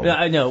years now.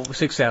 I know,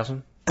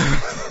 6,000.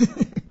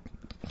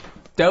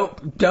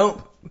 Don't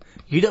go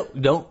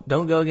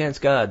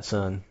against God,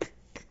 son.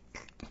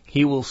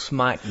 He will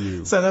smite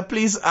you. Senator,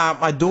 please,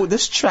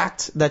 this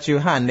tract that you're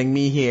handing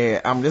me here,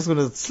 I'm just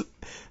going to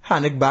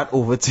hand it back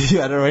over to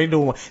you. I already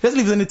don't want. Just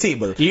leave it on the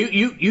table.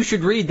 You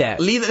should read that.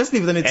 Just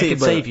leave it on the table. It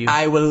could save you.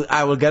 I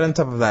will get on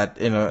top of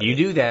that. You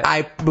do that.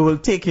 I will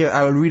take care.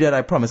 I will read it.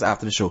 I promise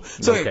after the show.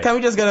 So okay. Can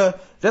we just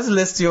just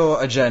list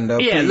your agenda?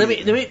 Yeah.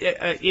 Please? Let me.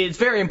 It's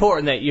very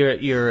important that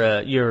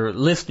your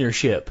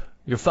listenership,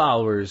 your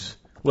followers.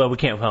 Well, we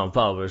can't call them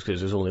followers because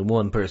there's only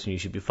one person you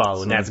should be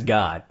following. That's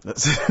God.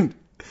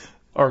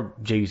 Or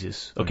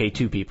Jesus. Okay,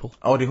 2 people.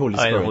 Oh, the Holy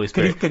Spirit. The Holy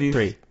Spirit. Could you,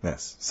 3.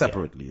 Yes,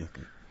 separately. Yeah.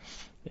 Okay.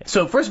 Yeah.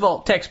 So first of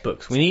all,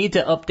 textbooks. We need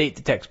to update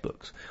the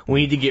textbooks. We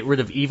need to get rid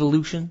of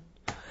evolution,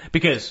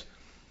 because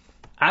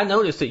I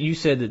noticed that you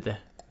said that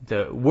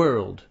the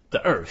world,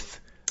 the Earth,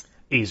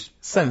 is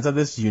center of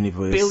this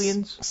universe.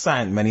 Billions.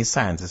 Many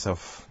scientists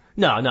have.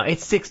 No,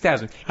 it's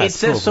 6,000. It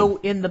says so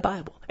in the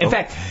Bible. In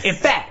fact,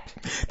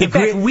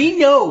 we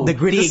know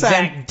the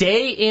exact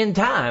day and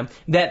time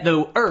that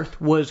the Earth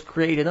was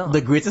created on.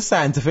 The greatest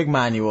scientific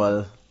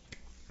manual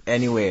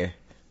anywhere,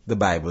 the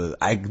Bible.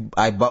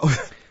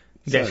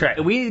 That's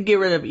right. We need to get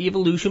rid of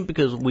evolution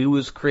because we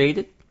was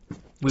created.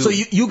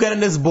 You get on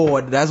this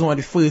board. That's one of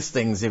the first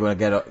things you're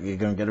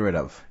gonna get rid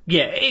of.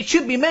 Yeah, it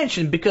should be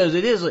mentioned because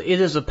it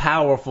is a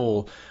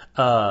powerful.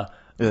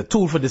 A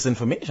tool for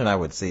disinformation, I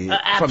would say,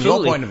 from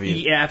your point of view.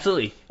 Yeah,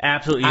 absolutely.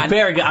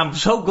 Very good. I'm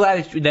so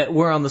glad that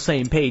we're on the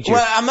same page here.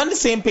 Well, I'm on the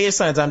same page,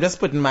 Senator. I'm just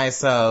putting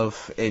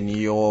myself in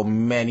your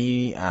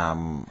many.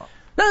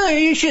 No,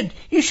 you should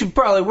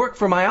probably work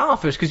for my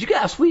office because you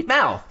got a sweet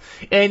mouth,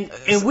 and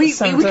we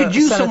could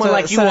use someone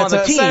like you on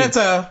the team.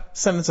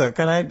 Senator,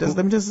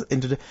 let me just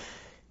introduce.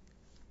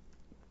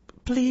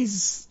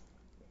 Please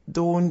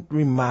don't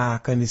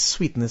remark on the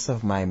sweetness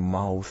of my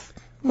mouth.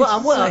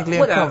 Well, what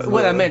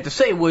I meant to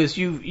say was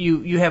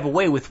you have a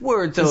way with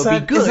words that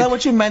would be good. Is that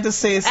what you meant to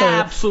say, sir?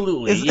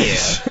 Absolutely,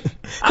 yeah.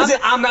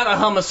 I'm not a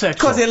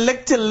homosexual. Because you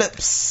licked your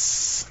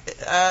lips.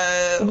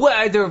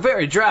 Well, they're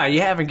very dry.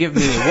 You haven't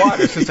given me any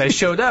water since I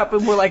showed up,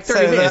 and we're like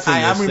 30 minutes in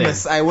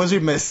I was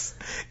remiss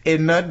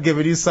in not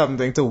giving you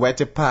something to wet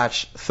your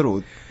parched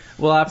throat.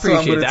 Well, I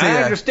appreciate that.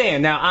 I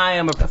understand. Now, I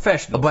am a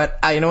professional. But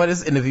you know what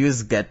this interview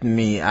is getting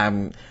me?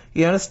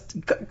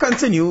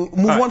 Continue.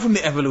 Move on from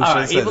the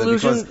evolution.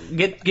 Evolution.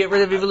 Get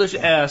rid of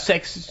evolution.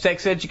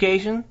 Sex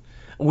education.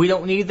 We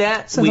don't need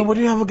that. So what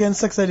do you have against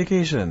sex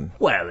education?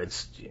 Well,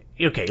 it's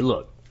okay.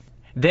 Look,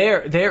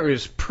 there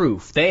is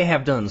proof. They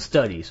have done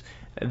studies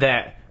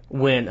that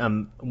when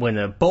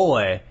a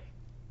boy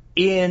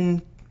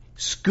in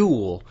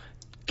school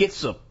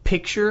gets a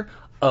picture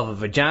of a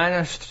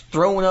vagina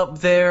thrown up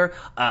there,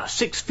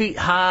 6 feet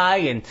high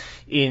and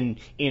in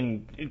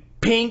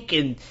pink,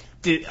 and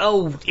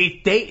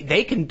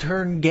they can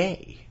turn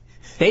gay.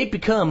 They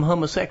become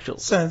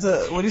homosexuals. So,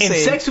 what are you saying?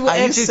 And sexual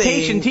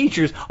education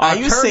teachers are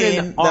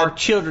turning our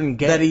children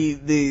gay. That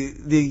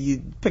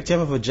the picture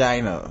of a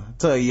vagina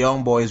to a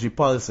young boy is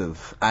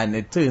repulsive, and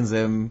it turns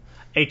him.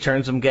 It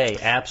turns them gay,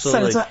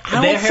 absolutely. Senator,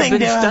 I don't think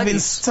there have been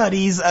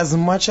studies as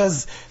much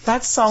as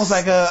that. Sounds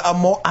like a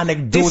more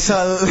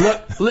anecdotal.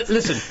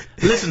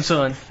 Listen,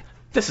 son.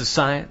 This is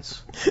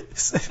science.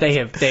 They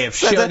have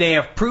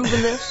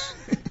proven this.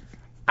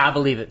 I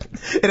believe it.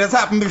 It has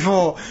happened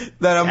before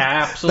that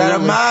a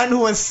man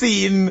who has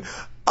seen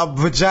a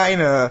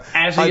vagina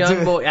as a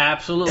young boy,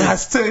 absolutely,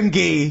 has turned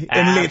gay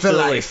in later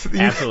life.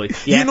 Absolutely,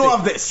 you know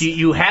of this.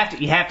 You have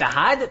to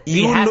hide it.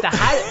 You have to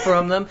hide it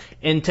from them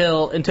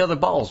until the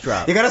balls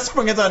drop. You gotta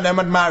spring it on them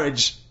at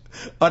marriage,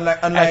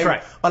 unlike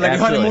right. the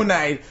honeymoon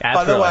night.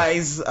 Absolutely.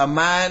 Otherwise, a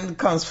man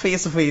comes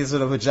face to face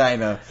with a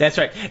vagina. That's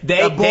right.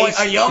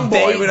 A young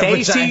boy with a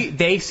vagina.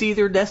 They see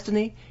their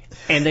destiny,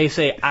 and they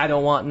say, "I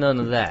don't want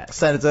none of that."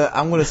 Senator,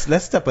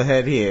 let's step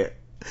ahead here.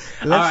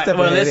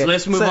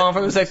 Let's move on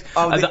from the sex.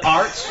 The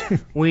arts,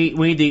 we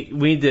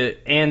need to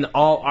end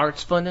all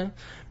arts funding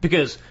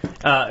because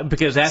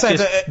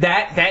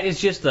that is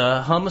just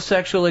the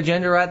homosexual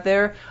agenda right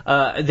there.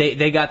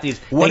 They got these.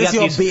 What is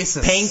your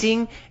basis?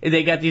 Painting.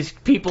 They got these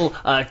people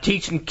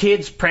teaching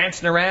kids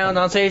prancing around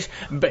on stage.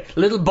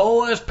 Little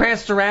boys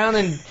prancing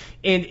around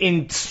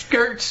in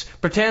skirts,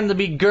 pretending to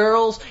be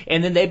girls,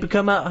 and then they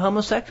become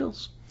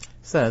homosexuals.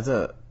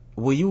 Senator,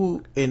 were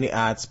you in the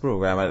arts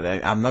program?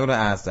 I'm not going to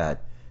ask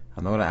that.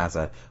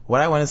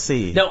 What I want to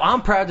see... No,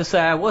 I'm proud to say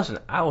I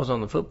wasn't. I was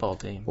on the football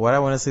team. What I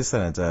want to see,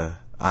 Senator,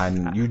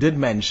 and you did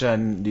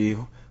mention the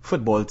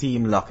football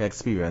team locker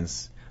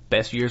experience.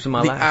 Best years of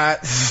my life.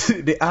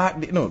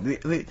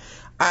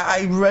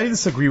 I really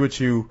disagree with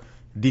you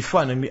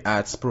defunding the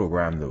arts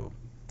program, though.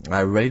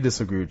 I really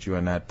disagree with you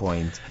on that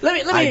point.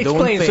 Let me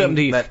explain something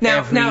to you.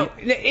 Now,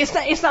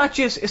 it's not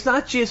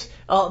just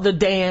the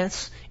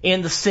dance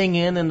and the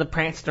singing and the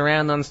prancing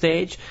around on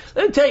stage.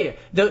 Let me tell you,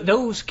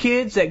 those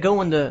kids that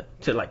go into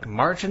like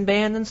marching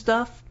band and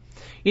stuff,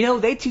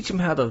 they teach them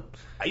how to.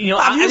 Have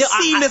you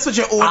seen this with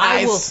your own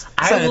eyes?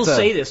 I will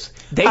say this.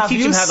 They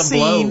teach them how to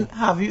blow.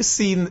 Have you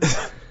seen?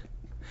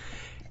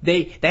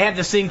 They have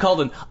this thing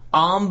called an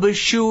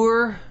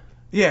embouchure.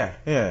 Yeah.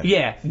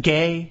 Yeah,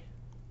 gay.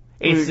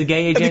 It's the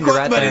gay agenda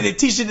right there. They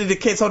teach the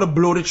kids how to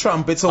blow the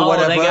trumpets or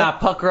whatever. Oh, they got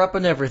pucker up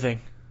and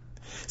everything.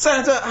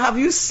 Senator, have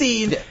you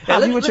seen?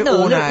 Let me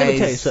tell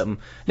you something.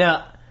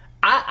 Now,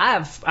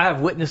 I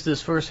have witnessed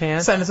this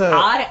firsthand. Senator,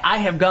 I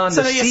have gone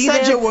to see them. You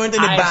said you weren't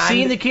in the band. I've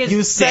seen the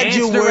kids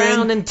dancing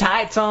around in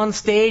tights on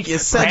stage. You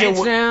said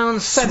prancing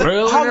around,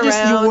 swirling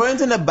around. You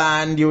weren't in a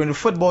band. You were in a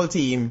football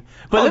team.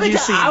 But let me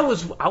tell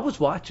you, I was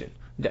watching.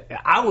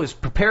 I was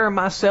preparing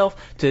myself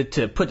to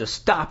put a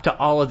stop to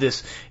all of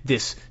this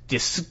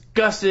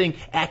disgusting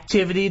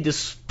activity,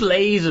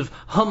 displays of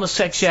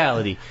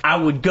homosexuality. I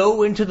would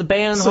go into the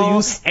band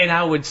hall and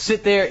I would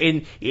sit there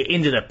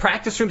into the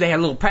practice room. They had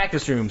little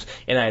practice rooms,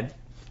 and I'd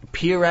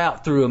peer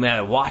out through them and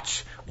I'd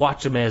watch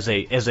them as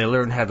they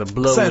learn how to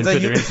blow into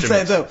their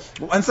instruments.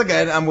 Once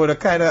again, I'm going to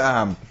kind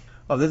of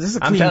this is a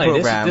clean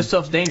program. This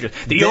stuff's dangerous.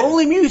 The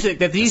only music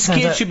that these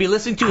kids should be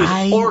listening to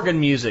is organ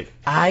music.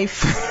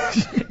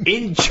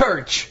 In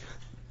church.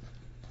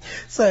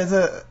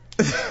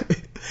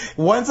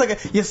 Once again,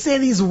 you say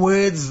these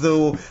words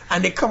though,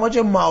 and they come out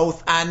your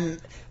mouth, and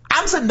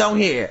I'm sitting down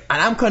here,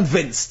 and I'm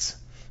convinced,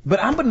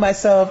 but I'm putting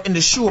myself in the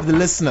shoe of the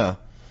listener,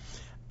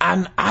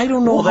 and I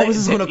don't know how this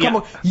is going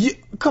to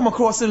come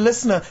across the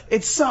listener.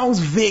 It sounds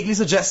vaguely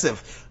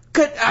suggestive.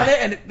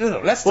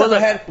 Let's move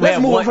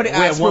on for the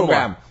ads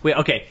program.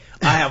 Okay,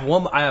 I have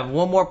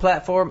one more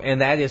platform, and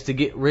that is to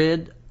get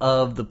rid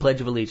of the Pledge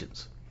of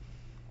Allegiance.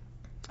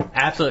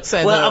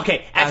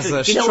 Absolutely. As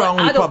a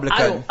strong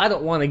Republican, I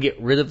don't want to get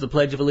rid of the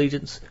Pledge of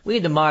Allegiance. We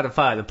need to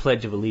modify the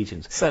Pledge of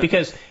Allegiance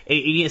because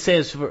it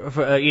says for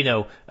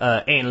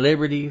and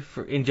liberty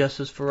for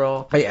injustice for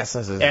all. Yes,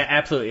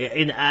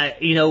 absolutely.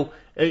 And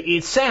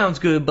it sounds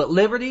good, but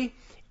liberty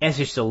as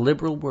just a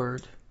liberal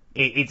word.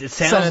 It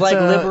sounds like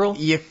liberal.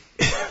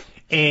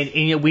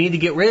 And we need to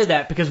get rid of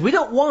that because we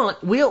don't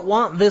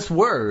want this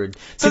word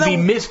to be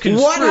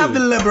misconstrued. What have the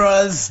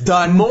liberals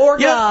done? More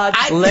God,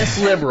 less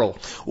liberal.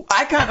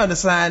 I can't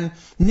understand.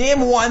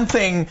 Name one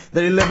thing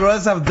that the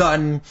liberals have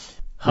done.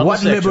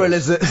 What liberal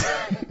is it?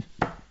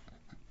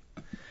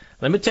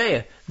 Let me tell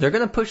you, they're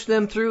going to push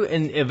them through,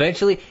 and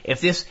eventually,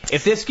 if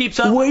this keeps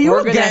up, we're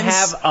going to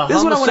have a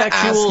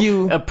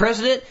homosexual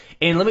president.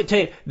 And let me tell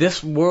you,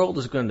 this world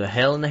is going to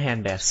hell in the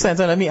handbasket.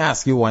 Senator, let me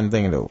ask you one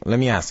thing though. Let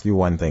me ask you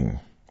one thing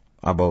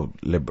about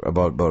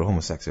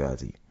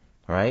homosexuality.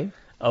 All right?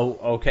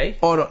 Oh, okay.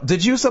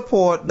 Did you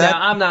support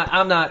that? No,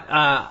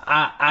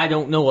 I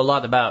don't know a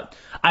lot about.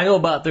 I know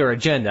about their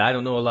agenda. I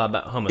don't know a lot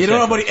about homosexuality. You don't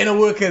know about the inner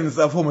workings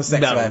of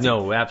homosexuality?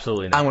 No,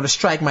 absolutely not. I'm going to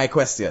strike my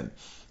question.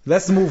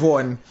 Let's move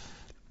on.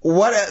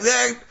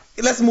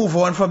 Let's move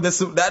on from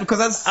this because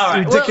that's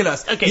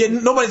ridiculous. Well, okay.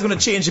 Nobody's going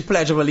to change the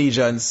Pledge of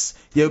Allegiance.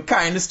 You're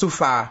carrying this too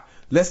far.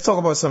 Let's talk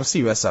about some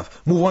serious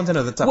stuff. Move on to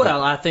another topic.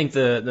 Well, I think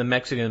the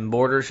Mexican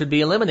border should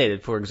be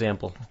eliminated, for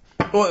example.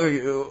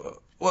 Yeah.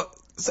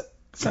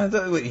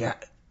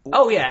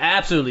 Oh, yeah,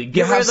 absolutely.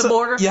 Get rid of the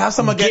border.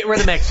 Get rid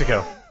of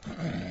Mexico.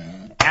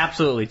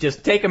 Absolutely.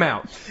 Just take them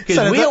out.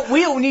 Because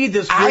we don't need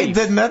this grief. I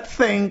did not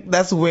think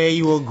that's where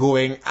you were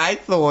going. I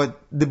thought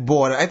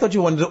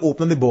you wanted to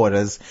open the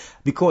borders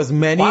because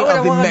many Why would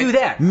I want to do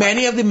that?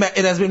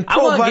 It has been proven. I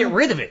want to get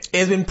rid of it. It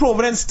has been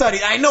proven and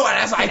studied. I know.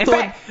 In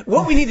fact,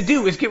 what we need to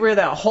do is get rid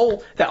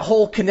of that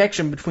whole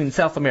connection between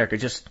South America.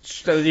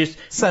 Just cut it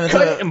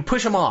and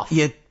push them off.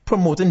 You're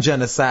promoting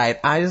genocide.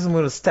 I just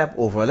want to step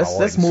over.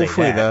 Let's move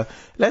further.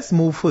 Let's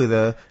move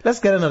further. Let's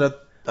get another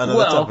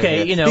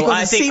okay,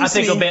 I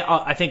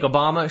think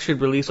Obama should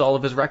release all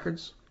of his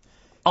records.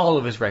 All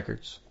of his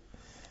records.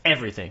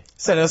 Everything.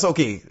 So that's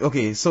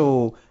okay.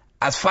 So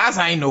as far as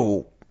I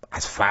know,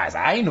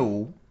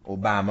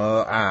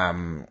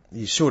 Obama,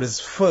 he showed his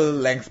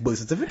full-length birth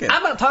certificate.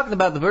 I'm not talking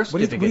about the birth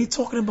certificate. What are you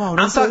talking about?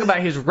 I'm talking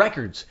about his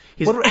records.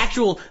 His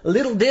actual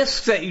little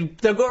discs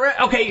that go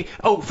around. Okay,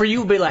 for you,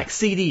 it'd be like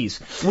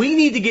CDs. We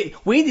need to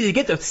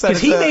get those. Because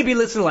he may be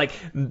listening to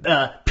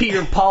like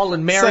Peter, Paul,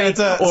 and Mary.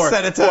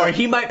 Or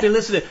he might be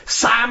listening to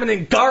Simon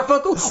and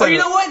Garfunkel. Or you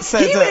know what?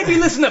 He may be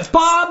listening to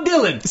Bob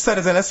Dylan.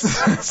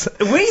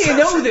 We need to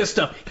know this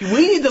stuff.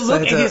 We need to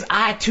look at his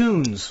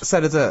iTunes.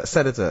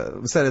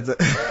 Senator.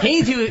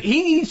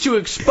 He needs to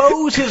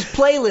expose his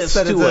playlist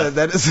to us.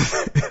 That is.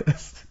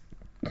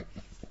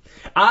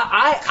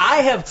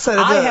 I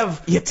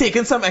have. You're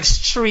taking some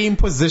extreme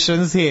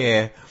positions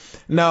here.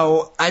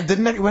 No, I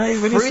didn't.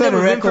 When you said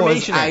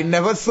records, I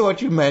never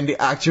thought you meant the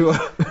actual.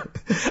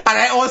 And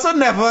I also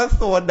never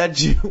thought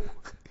that you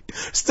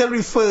still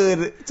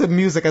referred to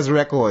music as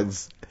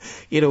records.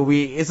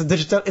 It's a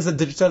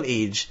digital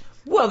age.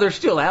 Well, they're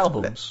still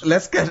albums.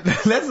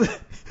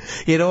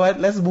 You know what?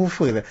 Let's move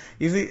further.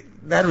 You see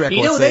that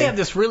record? They have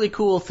this really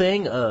cool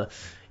thing.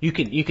 You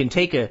can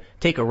take a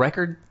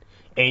record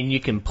and you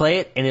can play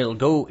it, and it'll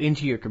go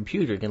into your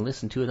computer. You can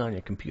listen to it on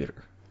your computer.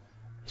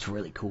 It's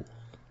really cool.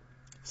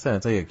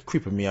 Senator, you're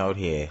creeping me out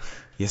here.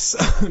 Yes,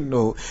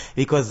 no,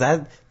 because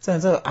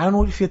Senator, I don't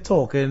know if you're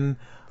talking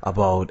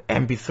about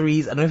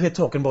MP3s. I don't know if you're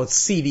talking about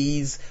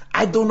CDs.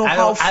 I don't know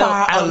how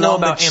far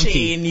along the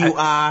chain you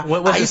are.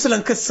 Are you still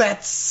on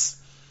cassettes?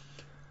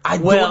 I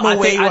don't know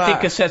where you are. I think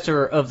cassettes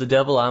are of the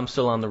devil. I'm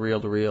still on the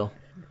reel-to-reel.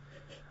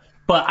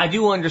 But I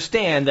do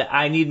understand that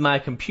I need my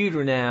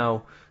computer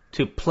now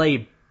to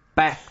play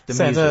back the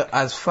music.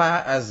 As far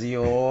as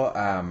your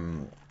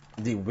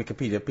the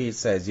Wikipedia page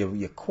says,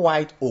 you're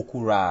quite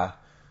okura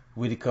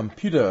with the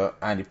computer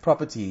and the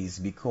properties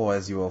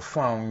because you were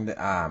found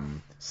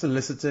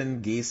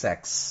soliciting gay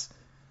sex.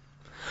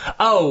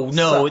 Oh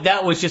no,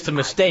 that was just a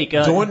mistake.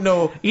 Don't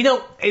know. You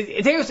know,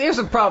 there's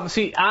a problem.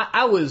 See,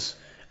 I was.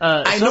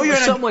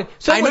 Someone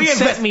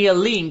sent me a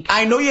link.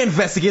 I know you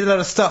investigated a lot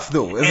of stuff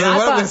though. And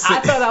I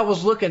thought I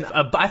was looking.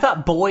 I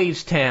thought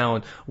Boys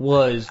Town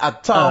was a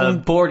town,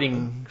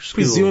 boarding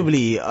school.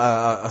 Presumably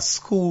a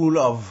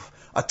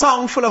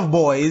town full of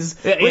boys,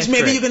 which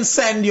maybe correct. You can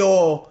send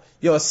your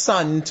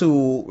son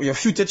to, your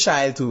future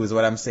child to, is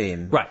what I'm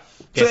saying. Right.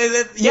 So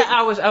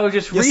I was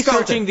just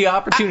researching the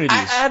opportunities.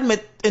 I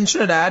admit, in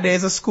Trinidad,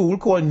 there's a school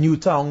called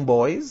Newtown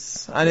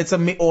Boys, and it's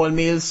an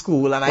all-male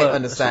school, and I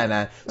understand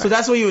that. So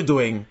that's what you're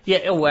doing. Yeah,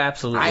 oh,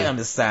 absolutely. I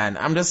understand.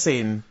 I'm just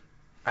saying,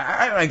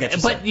 I get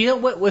you. But you know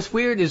what's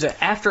weird is that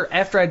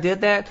after I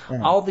did that,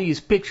 all these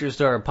pictures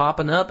started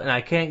popping up, and I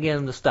can't get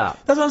them to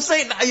stop. That's what I'm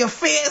saying. Your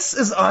face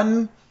is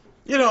on,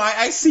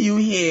 I see you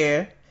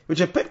here with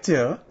your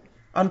picture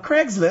on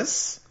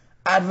Craigslist.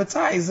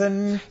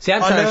 Advertising. See,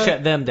 I'm trying to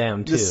shut them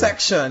down too. The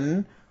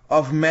section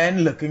of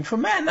men looking for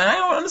men, and I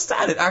don't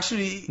understand it.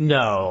 Actually,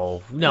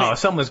 no,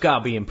 someone's got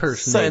to be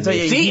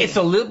impersonating. See, it's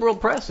a liberal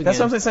press again. That's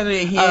what I'm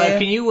saying. Here,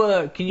 can you?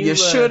 Your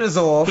shirt is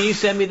off. Can you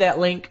send me that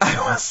link?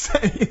 I will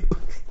send you.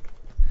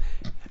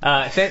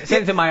 Send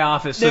it to my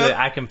office so that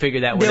I can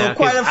figure that one out. There were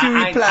quite a few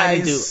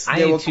replies.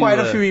 There were quite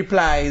a few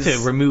replies to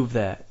remove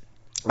that.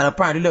 And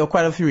apparently there were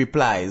quite a few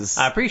replies.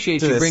 I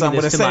appreciate you bringing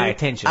this to my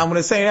attention. I'm going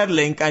to send you that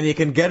link and you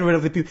can get rid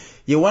of the people.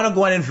 You want to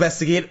go and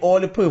investigate all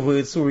the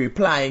perverts who are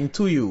replying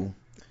to you.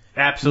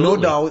 Absolutely.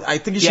 No doubt. I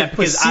think you should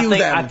pursue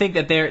them. I think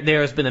that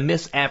there has been a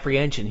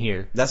misapprehension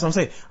here. That's what I'm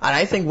saying. And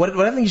I think what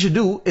I think you should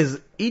do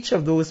is each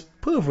of those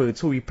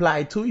perverts who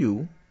reply to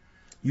you,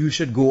 you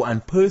should go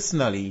and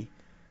personally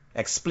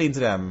explain to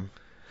them.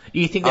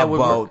 You think that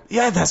would work?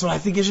 Yeah, that's what I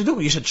think you should do.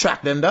 You should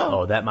track them down.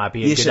 Oh, that might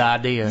be a good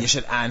idea. You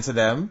should answer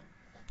them.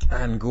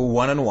 And go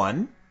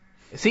one-on-one.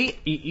 See,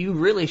 you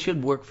really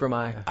should work for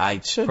my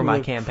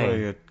campaign. For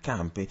your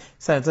campaign.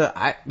 Senator,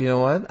 you know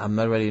what? I'm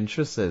not really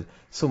interested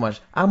so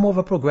much. I'm more of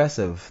a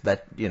progressive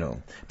But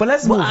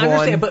let's move on. I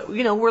understand, but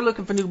we're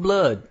looking for new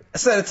blood.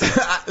 Senator,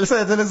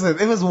 listen.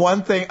 If it's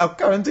one thing,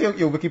 according to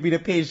your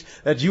Wikipedia page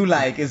that you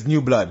like is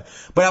new blood.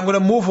 But I'm going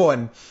to move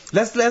on.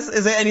 Is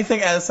there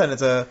anything else,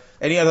 Senator?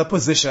 Any other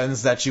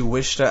positions that you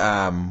wish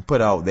to put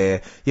out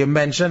there? You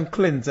mentioned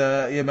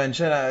Clinton. You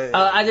mentioned.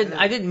 I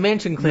didn't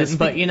mention Clinton,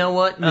 but you know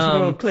what?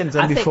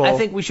 Clinton before. I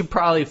think we should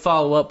probably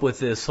follow up with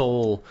the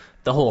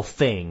whole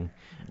thing,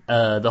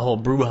 the whole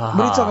brouhaha.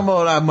 What are you talking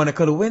about,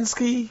 Monica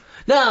Lewinsky?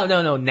 No,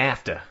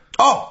 NAFTA.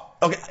 Oh,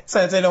 okay.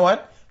 Senator, you know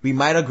what? We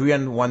might agree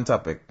on one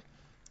topic.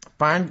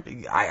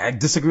 Apparently, I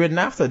disagree with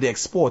NAFTA. They're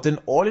exporting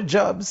all the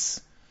jobs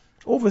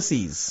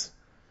overseas.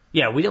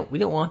 Yeah, we don't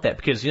want that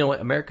because you know what?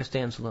 America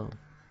stands alone.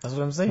 That's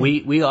what I'm saying.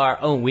 We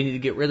are own. We need to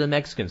get rid of the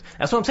Mexicans.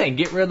 That's what I'm saying.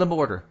 Get rid of the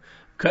border.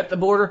 Cut the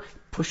border.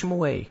 Push them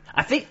away.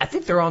 I think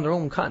they're on their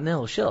own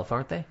continental shelf,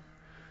 aren't they?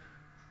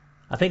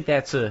 I think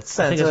that's what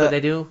they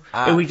do.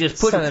 And we just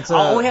put them.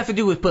 All we have to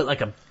do is put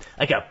like a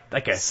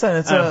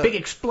big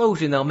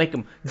explosion. They'll make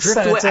them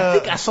drift away. I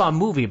think I saw a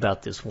movie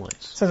about this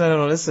once. Senator,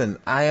 no, listen.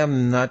 I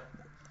am not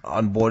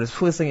on board.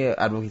 First thing, you're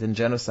advocating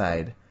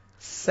genocide.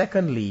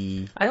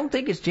 Secondly, I don't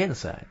think it's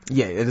genocide.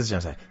 Yeah, it is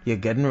genocide. You're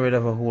getting rid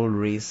of a whole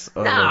race.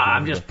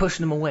 I'm just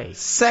pushing them away.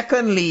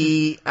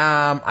 Secondly,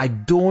 I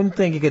don't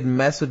think you could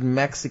mess with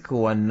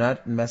Mexico and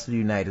not mess with the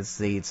United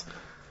States.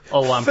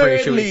 Oh, I'm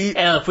pretty sure.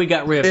 If we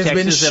got rid of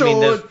Texas,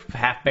 there's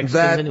half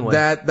Mexicans anyway.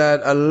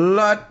 That a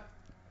lot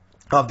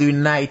of the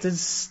United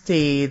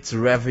States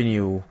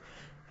revenue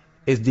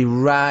is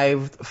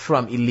derived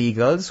from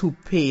illegals who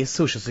pay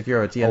Social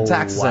Security and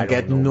taxes and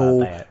get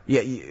no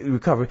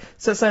recovery.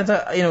 So,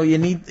 Senator, you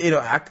need,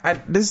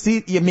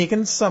 you're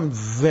making some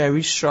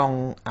very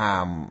strong,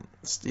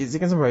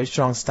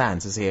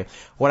 stances here.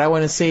 What I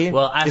want to say,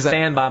 I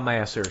stand by my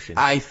assertion.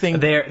 I think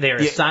there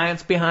is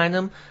science behind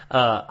them.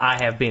 I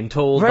have been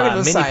told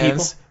by many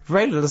people.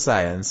 Very little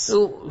science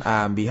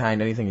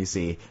behind anything you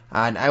say.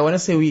 And I want to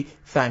say we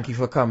thank you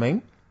for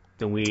coming.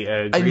 Then we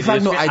in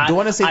fact, no, I don't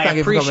want to say thank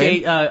you for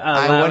coming. I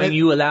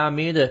appreciate allowing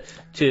me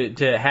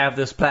to have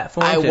this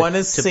platform. I want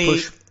to say,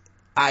 push.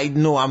 I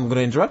know I'm going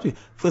to interrupt you.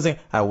 First thing,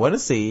 I want to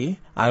say,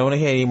 I don't want to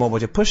hear any more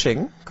about your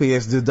pushing,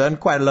 because you've done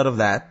quite a lot of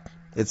that.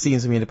 It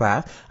seems to me in the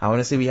past. I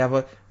want to say we have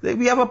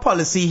a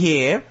policy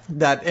here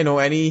that,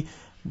 anybody,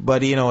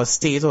 a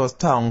state or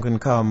town can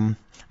come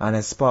and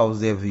espouse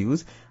their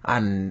views,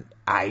 and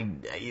I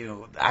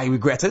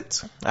regret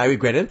it.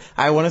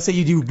 I want to say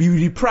you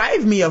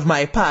deprive me of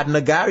my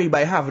partner Gary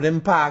by having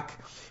him park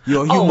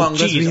your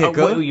humongous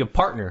vehicle. Oh, your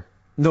partner?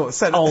 No,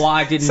 Senator. Oh,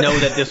 I didn't know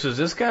that this was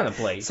this kind of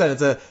place.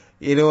 Senator,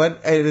 you know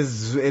what? It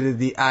is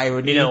the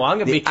irony. I'm going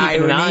to be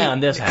keeping an eye on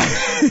this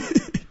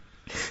house.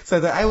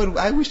 Senator,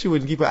 I wish you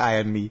wouldn't keep an eye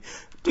on me.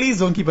 Please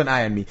don't keep an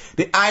eye on me.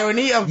 The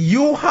irony of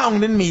you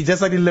hounding me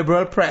just like the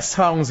liberal press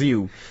hounds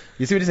you.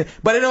 You see what they say?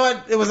 But you know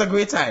what? It was a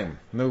great time.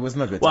 No, it was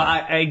not a good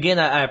time.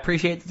 Well, I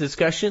appreciate the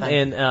discussion,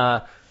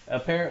 and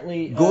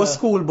apparently... Go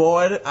school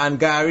board, and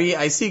Gary,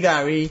 I see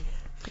Gary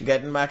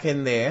getting back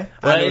in there.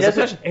 Well,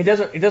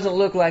 it doesn't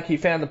look like he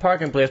found the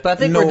parking place, but I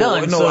think we're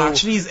done. No,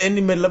 actually he's in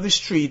the middle of the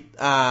street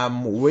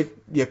with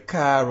your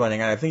car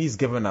running, and I think he's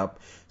given up.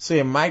 So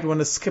you might want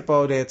to skip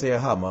out there to your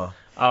Hummer.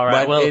 All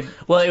right. It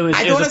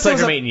was a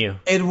pleasure meeting you.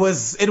 It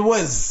was.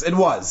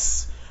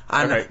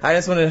 And okay. I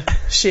just want to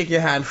shake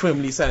your hand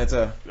firmly,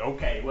 Senator.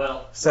 Okay,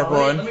 well, Step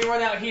on. Let me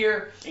run out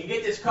here and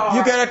get this car.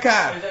 You got a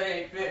car.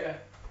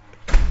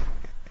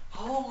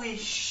 Holy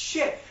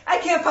shit. I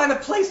can't find a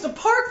place to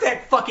park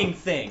that fucking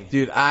thing.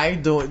 Dude, I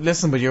don't...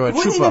 Listen, but you're a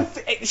trooper.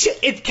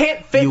 It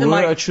can't fit in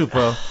my... You were a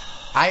trooper.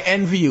 I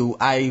envy you.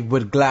 I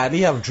would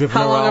gladly have driven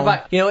around. How long have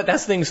I... You know what?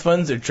 That thing's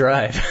fun to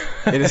drive.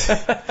 It is.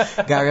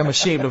 Gary, I'm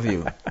ashamed of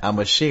you.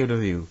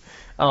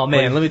 Oh,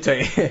 man, let me tell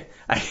you.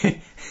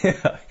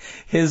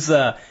 His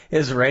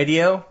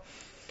radio...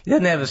 He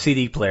doesn't have a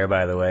CD player,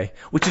 by the way,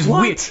 which is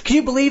weird. Can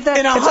you believe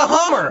that? It's a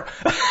Hummer.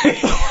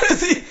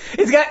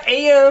 It's got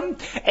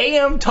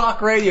AM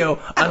talk radio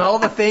on all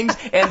the things,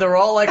 and they're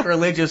all like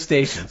religious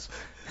stations.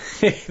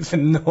 It's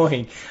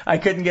annoying. I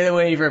couldn't get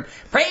away from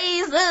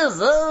praise this.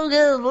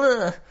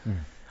 Oh,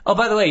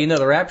 by the way, you know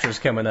the Rapture's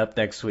coming up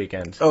next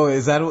weekend. Oh,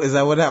 is that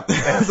what happened?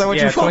 Is that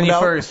what you found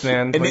out? 21st,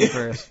 man.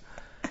 21st.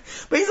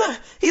 But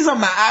he's a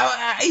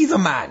man. He's a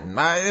man.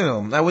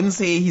 I wouldn't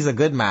say he's a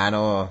good man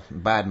or a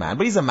bad man,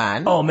 but he's a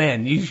man. Oh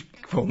man, you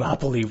will not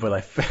believe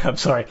what I'm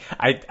sorry.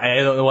 I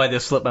don't know why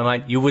this slipped my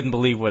mind. You wouldn't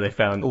believe what I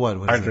found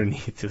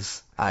underneath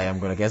this. I am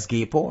gonna guess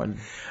gay porn.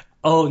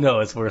 Oh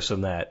no, it's worse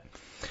than that.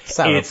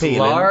 It's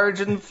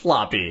large and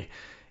floppy.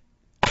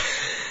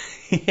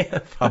 Yeah,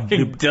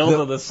 fucking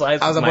dildo the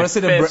size of my fist.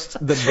 I was about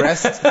to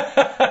say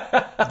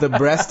the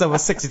breast of a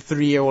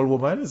 63-year-old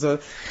woman. So,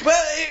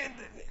 well.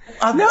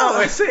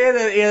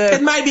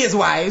 It might be his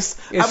wife's.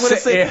 I'm going to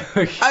say,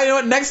 you know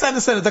what, next time the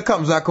senator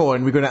comes back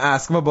on, we're going to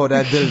ask him about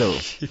that dildo.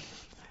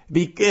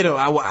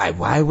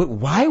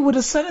 Why would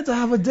a senator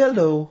have a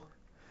dildo?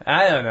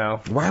 I don't know.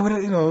 Why would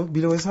it,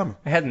 below his Hummer?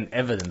 I had an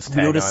evidence tag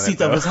below the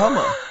seat of his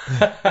Hummer.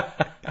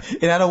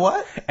 It had a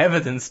what?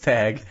 Evidence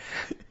tag.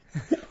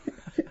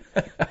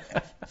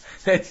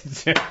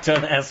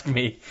 Don't ask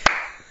me.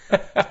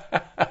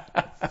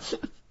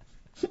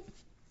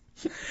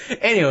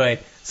 Anyway,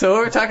 so what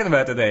we're talking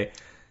about today.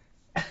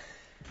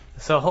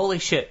 So holy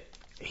shit,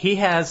 he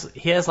has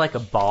like a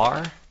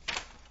bar.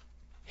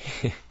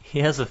 He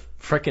has a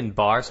frickin'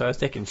 bar. So I was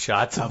taking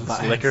shots of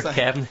this liquor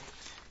cabinet.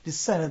 The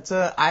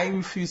senator, I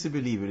refuse to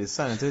believe it. The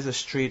senator is a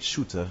straight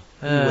shooter.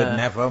 He would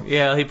never.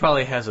 Yeah, he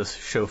probably has a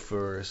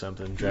chauffeur or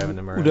something driving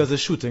him around. Who does the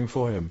shooting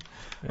for him?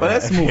 But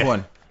let's move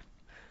on.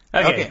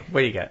 Okay,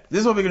 what do you got? This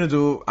is what we're gonna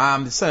do.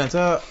 The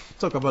senator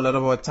took up a lot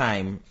of our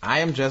time. I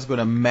am just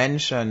gonna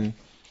mention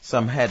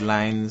some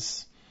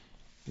headlines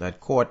that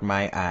caught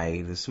my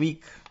eye this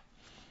week.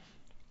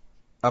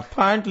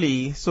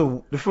 Apparently,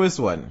 so the first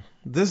one,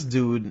 this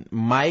dude,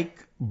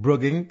 Mike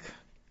Brugink,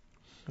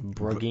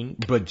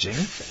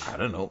 I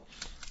don't know,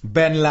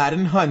 Bin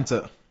Laden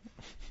hunter.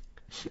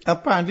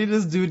 Apparently,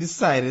 this dude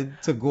decided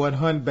to go and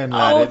hunt Bin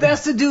Laden. Oh,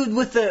 that's the dude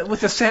with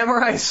the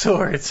samurai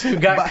swords who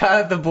got caught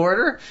at the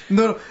border?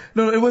 No,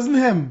 it wasn't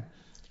him.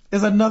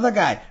 It's another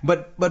guy.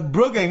 But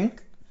Brugink,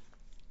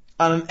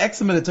 an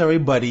ex-military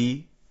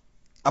buddy,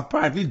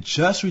 apparently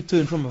just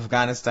returned from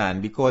Afghanistan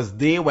because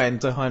they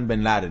went to hunt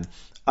Bin Laden.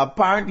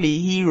 Apparently,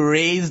 he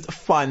raised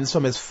funds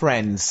from his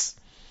friends.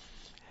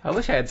 I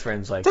wish I had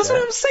friends like That's that.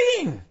 That's what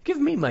I'm saying. Give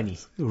me money.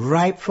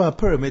 Ripe for a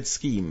pyramid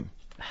scheme.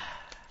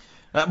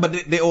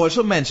 But they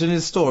also mentioned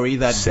his story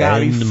that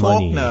Gary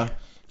Faulkner,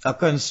 a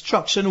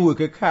construction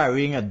worker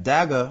carrying a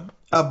dagger,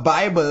 a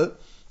Bible,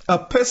 a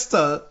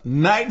pistol,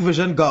 night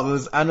vision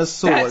goggles, and a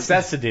sword.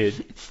 That's the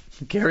dude.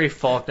 Gary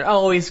Faulkner.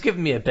 Oh, he's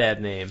giving me a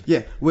bad name.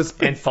 Yeah.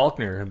 And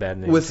Faulkner, a bad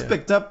name. Was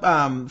picked up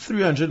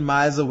 300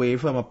 miles away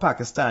from a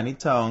Pakistani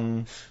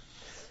town.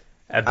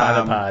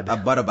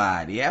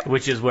 Abbottabad, yep.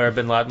 Which is where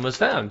Bin Laden was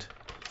found.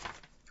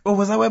 Oh,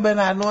 was that where Bin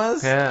Laden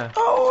was? Yeah.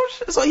 Oh,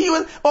 so he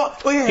was... Oh,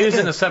 yeah. He was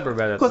in a suburb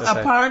of it. Because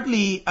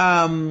apparently,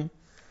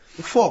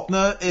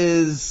 Faulkner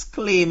is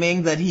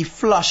claiming that he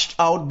flushed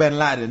out Bin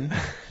Laden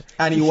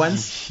and he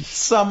wants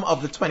some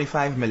of the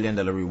 $25 million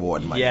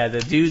reward money. Yeah, the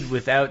dude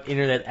without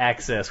internet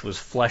access was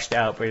flushed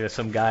out by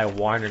some guy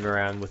wandering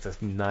around with a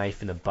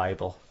knife and a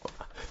Bible.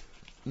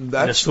 And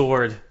a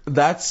sword.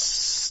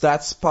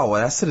 That's power.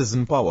 That's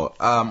citizen power.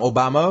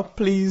 Obama,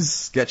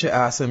 please get your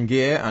ass in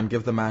gear and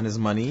give the man his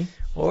money.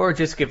 Or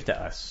just give it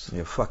to us.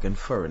 You fucking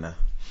foreigner.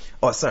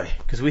 Oh, sorry.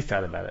 Because we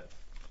thought about it.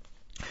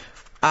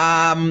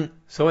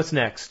 So what's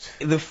next?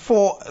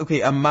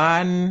 A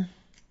man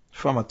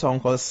from a town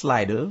called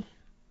Slidell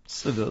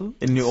in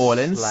New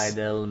Orleans.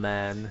 Slidell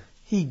man.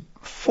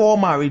 Four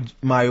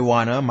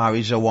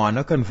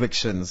marijuana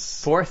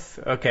convictions. Fourth?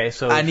 Okay,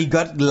 so... And he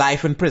got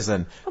life in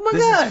prison. Oh my God.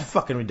 This is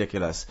fucking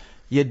ridiculous.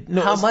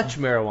 How much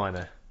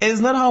marijuana? It's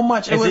not how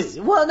much it was.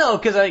 Well, no,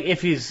 because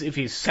if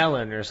he's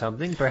selling or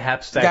something,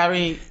 perhaps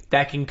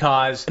that can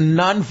cause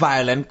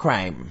non-violent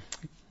crime.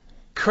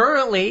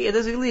 Currently, it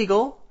is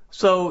illegal.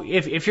 So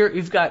if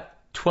you've got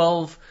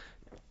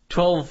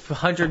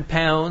 1,200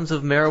 pounds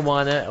of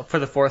marijuana for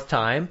the fourth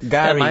time, Gary,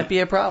 that might be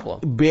a problem.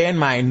 Bear in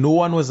mind, no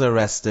one was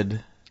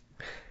arrested.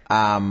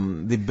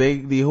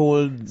 The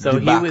whole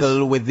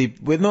debacle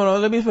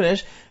let me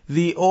finish.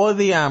 All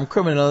the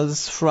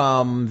criminals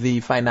from the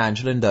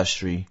financial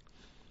industry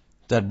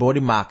that brought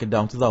the market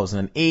down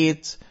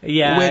 2008.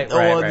 Yeah, right.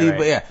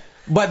 Yeah.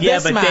 But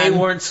they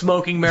weren't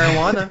smoking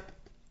marijuana.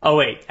 Oh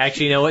wait,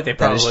 actually, you know what? They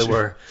probably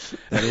were.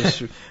 That is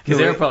true. Because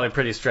they were probably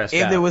pretty stressed out.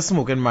 If they were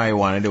smoking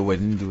marijuana, they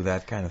wouldn't do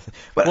that kind of thing.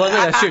 But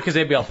that's true, because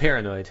they'd be all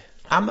paranoid.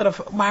 I'm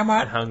not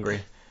and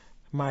hungry.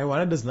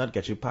 Marijuana does not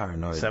get you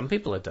paranoid. Some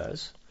people it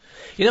does.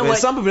 You know what?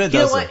 Some people it does. You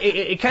know what?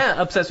 It kind of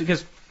upsets me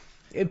because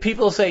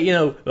people say,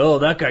 oh,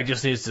 that guy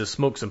just needs to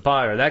smoke some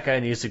pot or that guy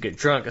needs to get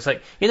drunk. It's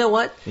like, you know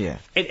what? Yeah.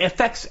 It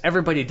affects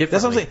everybody differently.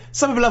 That's what I'm saying.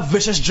 Some people are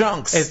vicious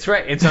drunks. That's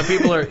right. And some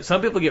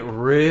people get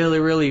really,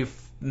 really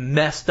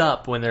messed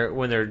up when they're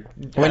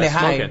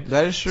high.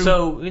 That is true.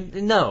 So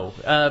no,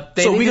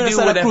 they need to do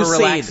whatever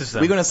relaxes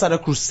them. We're gonna start a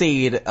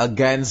crusade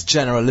against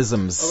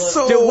generalisms.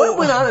 Dude, what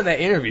went on in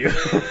that interview?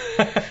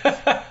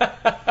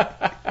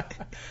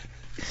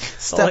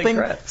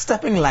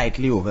 Stepping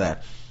lightly over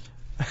that.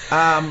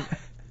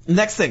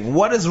 Next thing,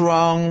 what is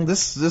wrong?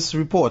 This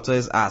reporter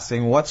is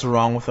asking, what's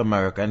wrong with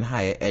American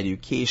higher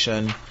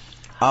education?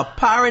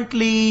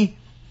 Apparently,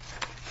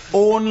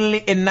 only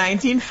in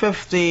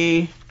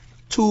 1950,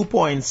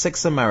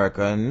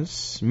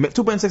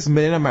 2.6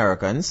 million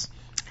Americans,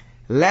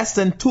 less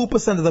than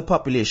 2% of the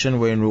population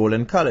were enrolled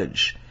in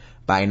college.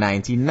 By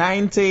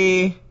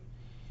 1990,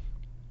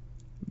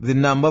 the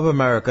number of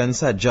Americans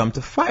had jumped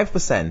to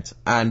 5%,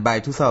 and by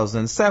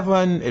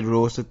 2007, it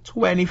rose to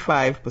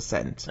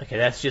 25%. Okay,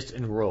 that's just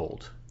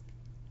enrolled.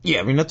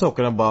 Yeah, we're not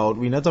talking about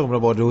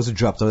those who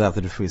dropped out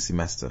after the first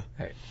semester.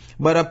 Right.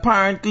 But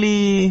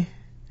apparently,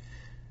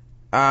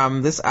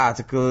 this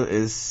article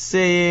is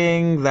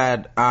saying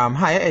that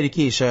higher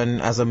education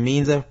as a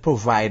means of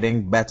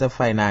providing better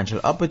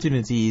financial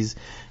opportunities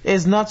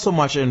is not so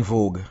much in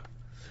vogue.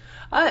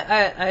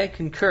 I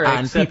concur,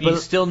 and except you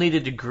still need a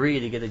degree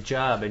to get a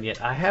job, and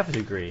yet I have a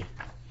degree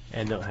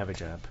and don't have a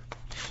job.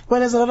 Well,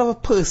 there's a lot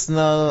of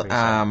personal,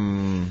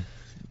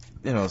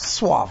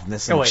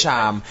 suaveness and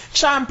charm.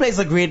 Charm plays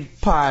a great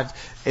part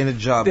in a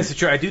job. This is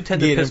true. I do tend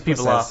to piss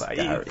people off.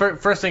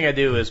 First thing I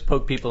do is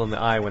poke people in the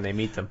eye when they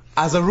meet them.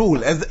 As a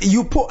rule,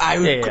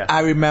 I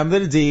remember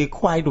the day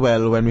quite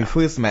well when we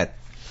first met.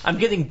 I'm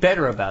getting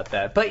better about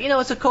that, but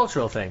it's a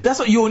cultural thing. That's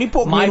what you only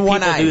poke me in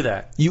one eye. My people do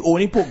that. You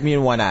only poke me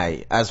in one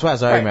eye, as far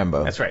as I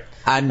remember. That's right.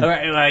 And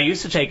I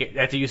used to take it.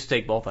 I used to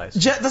take both eyes.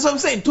 That's what I'm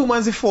saying. 2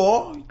 months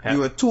before, you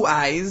were 2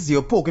 eyes.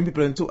 You were poking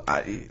people in 2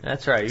 eyes.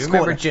 That's right. You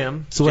remember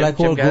Jim? So what I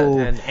call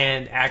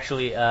and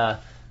actually,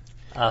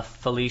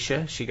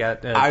 Felicia, she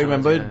got. I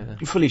remember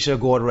Felicia,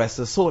 God rest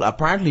her soul.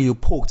 Apparently, you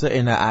poked her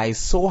in her eyes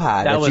so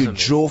hard that you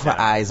drove her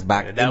eyes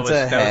back into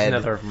her head. That was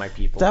another of my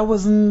people. That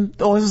wasn't.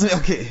 Oh, it wasn't.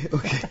 Okay.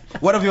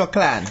 What of your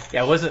clan?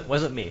 Yeah,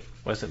 wasn't me.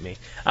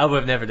 I would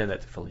have never done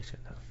that to Felicia.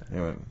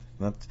 No.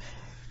 Not.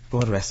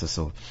 God rest her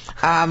soul.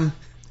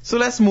 So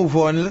let's move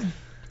on.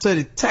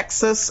 So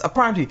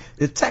apparently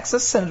the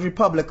Texas Senate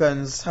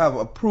Republicans have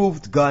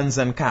approved guns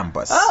on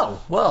campus.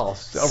 Oh, well,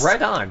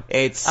 right on.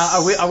 It's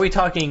are we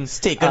talking? It's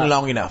taken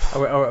long enough.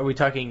 Are we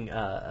talking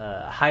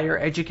higher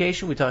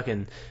education? We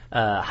talking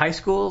high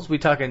schools? We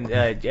talking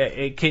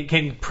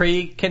can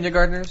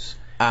pre-kindergartners?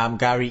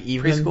 Gary,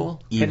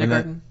 preschool,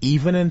 kindergarten?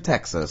 Even in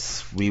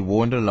Texas, we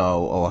won't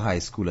allow our high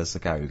schoolers to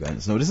carry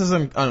guns. No, this is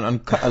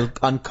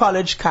on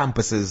college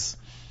campuses.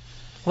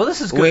 Well,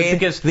 this is good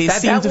because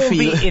that won't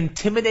be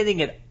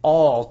intimidating at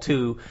all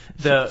to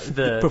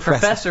the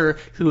professor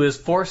who is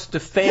forced to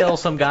fail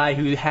some guy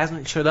who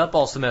hasn't showed up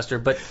all semester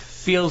but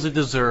feels it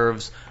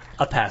deserves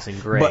a passing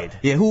grade.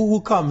 But,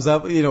 who comes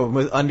up,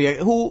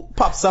 who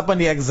pops up on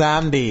the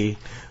exam day,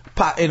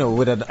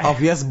 with an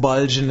obvious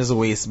bulge in his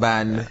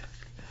waistband.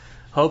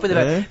 Hoping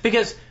that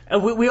because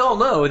we all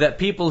know that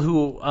people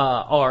who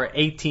are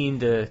 18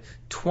 to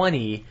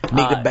 20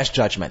 make the best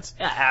judgments.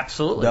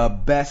 Absolutely, the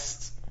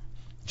best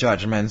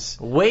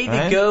judgments. Way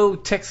to go,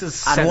 Texas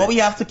Senate. And what we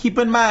have to keep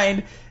in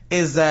mind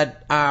is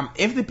that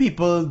if the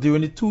people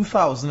during the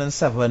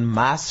 2007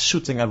 mass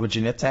shooting at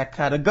Virginia Tech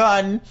had a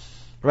gun,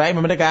 right?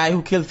 Remember the guy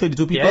who killed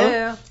 32 people?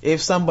 Yeah.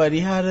 If somebody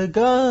had a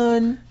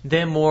gun,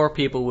 then more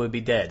people would be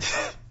dead.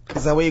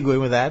 Is that where you're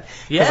going with that?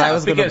 Yeah, I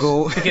was going to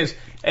go. Because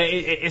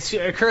it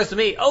occurs to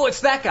me,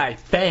 it's that guy.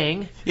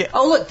 Bang. Yeah.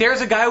 Oh, look,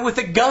 there's a guy with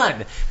a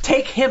gun.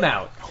 Take him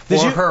out.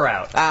 Her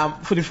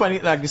out. For the funny,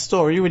 the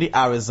story with the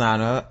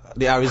Arizona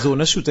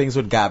shootings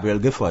with Gabriel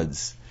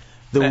Giffords.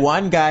 The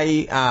one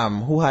guy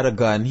who had a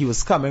gun, he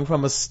was coming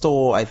from a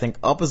store, I think,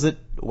 opposite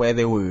where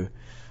they were.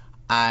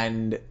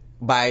 And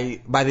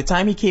by the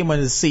time he came on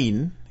the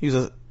scene,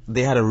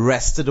 they had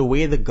arrested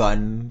away the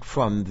gun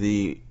from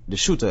the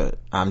shooter,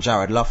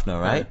 Jared Luffner,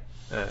 right?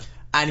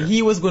 And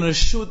he was going to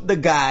shoot the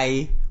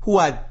guy who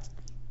had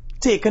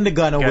taken the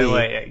gun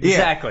away.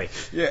 Exactly.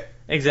 Yeah.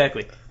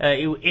 Exactly.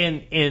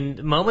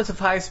 In moments of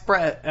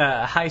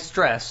high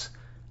stress,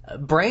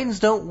 brains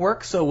don't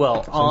work so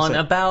well on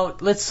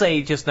about, let's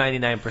say, just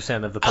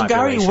 99% of the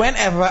population. Gary,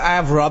 whenever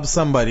I've robbed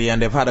somebody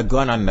and they've had a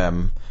gun on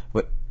them,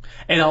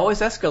 it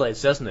always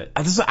escalates, doesn't it?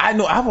 I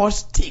know. I've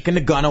always taken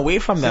the gun away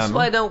from them. That's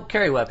why I don't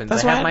carry weapons.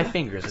 I have my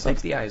fingers. It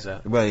takes the eyes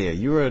out. Well, yeah,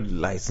 you're a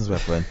licensed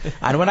weapon.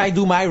 And when I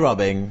do my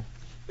robbing,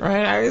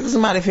 right, it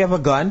doesn't matter if you have a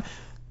gun.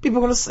 People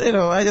are going to,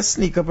 I just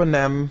sneak up on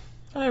them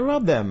and I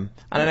rob them.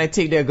 And then I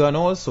take their gun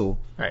also.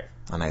 Right.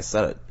 And I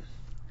sell it.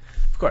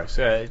 Of course,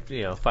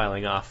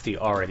 filing off the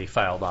already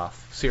filed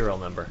off serial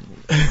number.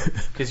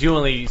 Because you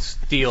only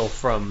steal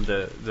from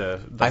the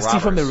I steal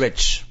robbers. from the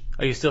rich.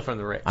 Oh, you steal from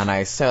the rich. And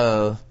I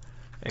sell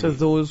to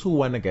those who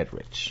want to get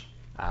rich.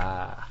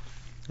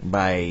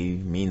 By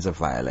means of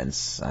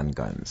violence and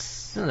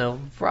guns. No,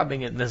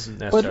 robbing it isn't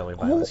necessarily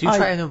violence. You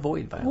try and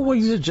avoid violence. Who are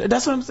you to judge?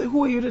 That's what I'm saying.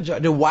 Who are you to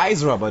judge? The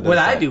wise robber does What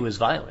that. I do is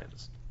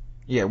violence.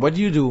 Yeah, what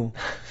do you do?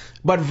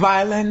 But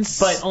violence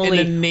but only,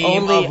 in the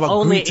name of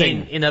a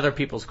greeting. in other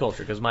people's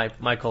culture, because my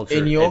culture,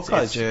 in your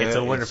culture, it's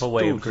a wonderful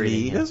way of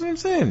greeting. That's what I'm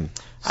saying.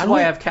 That's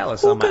why I have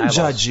callus on my eyeballs.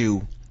 Who can judge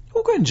you?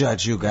 Who can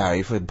judge you,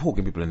 Gary, for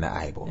poking people in the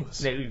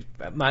eyeballs?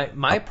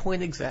 My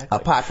point exactly.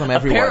 Apart from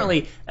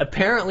everyone.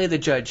 Apparently the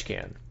judge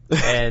can.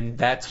 And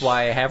that's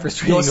why I have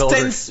restraining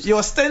orders.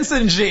 Your stints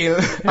in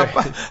jail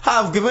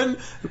have given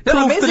proof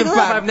to the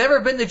fact I've never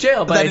been to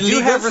jail, but I do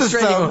have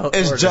restraining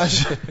orders.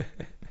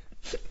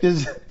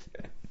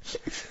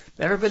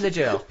 Never been to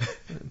jail,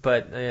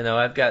 but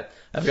I've got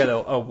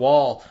a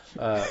wall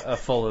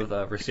full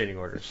of restraining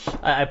orders.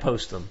 I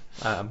post them.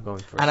 I'm going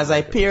for. And as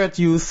I peer at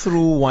you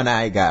through one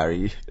eye,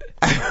 Gary.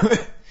 Oh,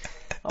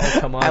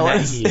 come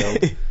on,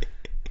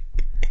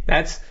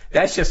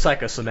 that's just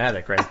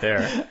psychosomatic right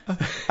there.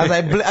 As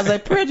I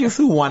peer at you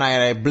through one eye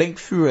and I blink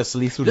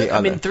furiously through the other.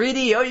 I'm in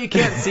 3D. Oh, you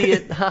can't see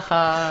it.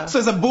 Haha. So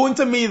it's a boon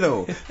to me,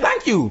 though.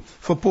 Thank you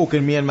for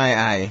poking me in my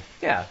eye.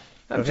 Yeah.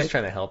 I'm just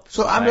trying to help.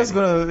 So society. I'm just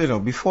gonna,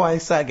 before I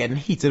start getting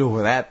heated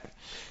over that,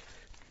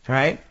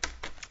 right?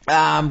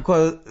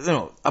 Because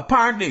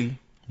apparently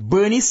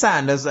Bernie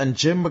Sanders and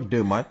Jim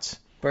McDermott.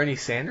 Bernie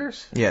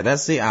Sanders? Yeah,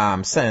 that's the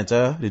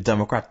senator, the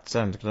Democrat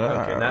senator.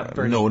 Okay, not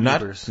Bernie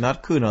Ebbers.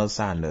 not Colonel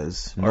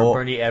Sanders. Or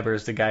Bernie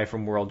Ebbers, the guy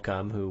from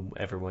WorldCom, who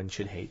everyone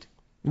should hate.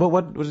 But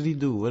what did he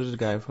do? What did the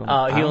guy from?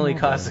 He only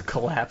caused the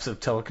collapse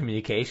of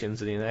telecommunications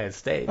in the United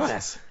States. Oh,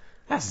 that's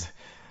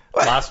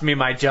lost me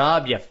my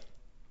job. You.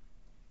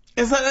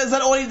 Is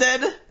that all he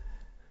did?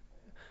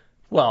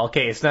 Well,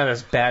 okay, it's not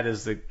as bad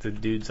as the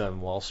dudes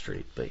on Wall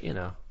Street, but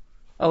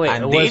Oh wait,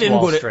 and it they was didn't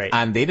Wall go Street.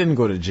 And they didn't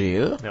go to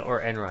jail. No,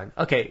 or Enron.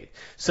 Okay,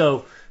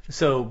 so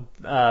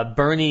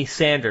Bernie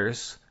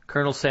Sanders,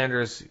 Colonel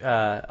Sanders,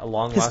 a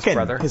long-lost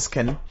brother. His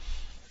kin,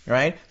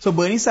 right? So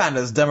Bernie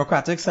Sanders,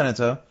 Democratic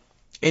senator,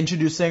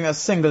 introducing a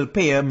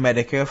single-payer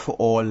Medicare for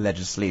all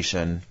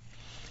legislation.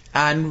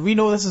 And we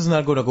know this is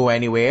not going to go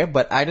anywhere,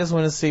 but I just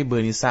want to say,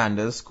 Bernie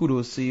Sanders,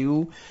 kudos to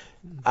you.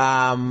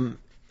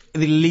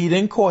 The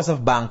leading cause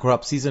of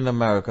bankruptcies in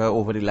America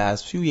over the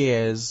last few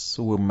years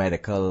were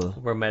medical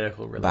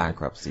related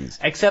bankruptcies.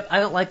 Except I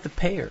don't like the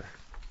payer.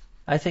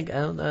 I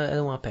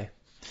don't want to pay.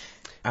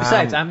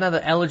 Besides, I'm not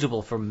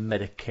eligible for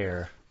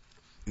Medicare.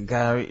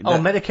 Gary,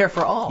 Medicare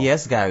for all.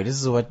 Yes, Gary,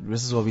 this is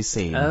what we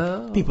say.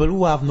 Oh. People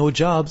who have no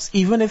jobs,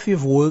 even if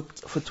you've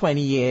worked for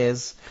 20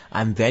 years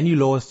and then you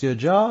lost your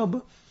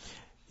job,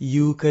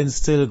 you can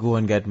still go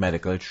and get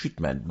medical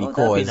treatment because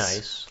that'd be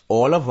nice.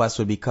 All of us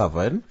would be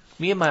covered.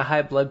 Me and my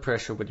high blood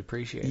pressure would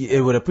appreciate it.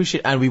 It would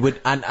appreciate, and we would,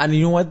 and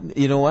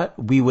you know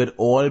what? We would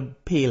all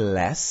pay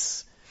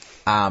less,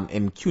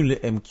 in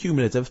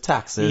cumulative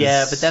taxes.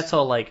 Yeah, but that's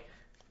all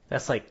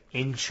that's like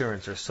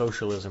insurance or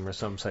socialism or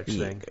some such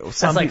thing.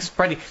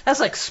 That's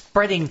like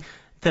spreading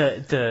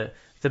the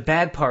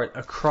bad part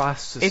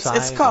across society.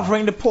 It's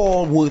covering the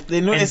poor,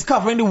 it's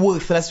covering the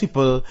worthless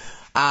people.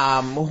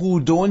 Who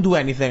don't do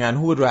anything and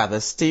who would rather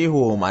stay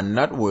home and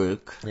not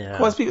work. Yeah.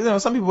 Because people,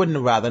 some people wouldn't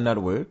rather not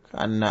work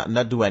and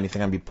not do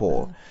anything and be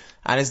poor.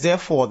 And it's their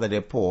fault that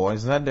they're poor.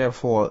 It's not their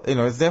fault,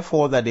 it's their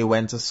fault that they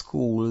went to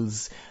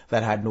schools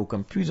that had no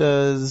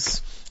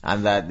computers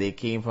and that they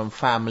came from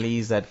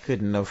families that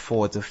couldn't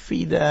afford to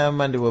feed them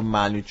and they were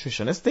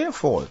malnutrition. It's their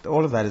fault.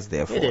 All of that is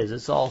their fault. It is.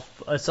 It's all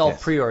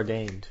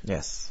preordained.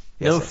 Yes.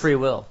 No free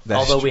will.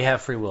 Although we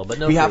have free will, but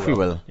no free will. We have free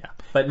will. Yeah.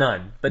 But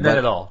none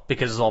at all,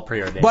 because it's all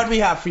preordained. But we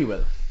have free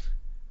will.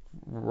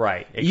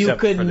 Right. You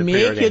can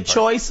make your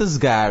choices,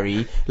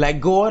 Gary. Like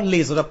God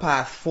lays out a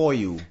path for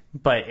you.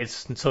 But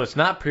it's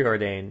not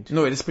preordained.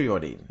 No, it is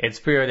preordained. It's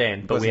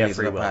preordained, but we have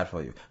free will. Path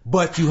for you.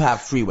 But you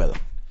have free will.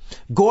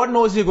 God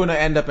knows you're going to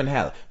end up in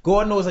hell.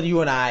 God knows that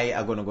you and I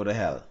are going to go to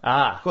hell.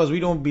 Because we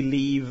don't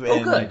believe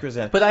in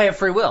Christianity. But I have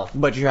free will.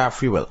 But you have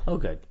free will. Oh,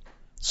 good.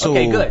 So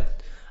okay, good.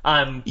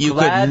 I'm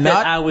glad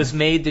that I was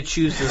made to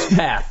choose this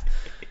path.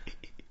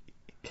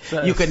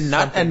 You could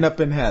not end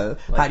up in hell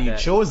had you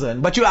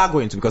chosen, but you are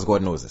going to because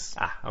God knows this.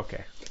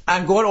 Okay.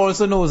 And God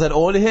also knows that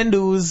all the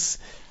Hindus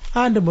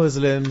and the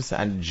Muslims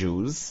and the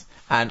Jews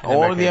and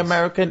all the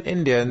American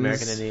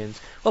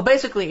Indians. Well,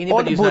 basically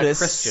anybody who's not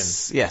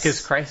Christian. Yes.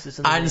 Because Christ is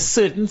in the name. And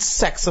certain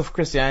sects of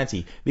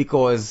Christianity.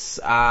 Because,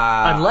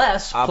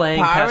 unless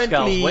playing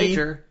Pascal's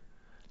wager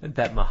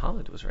that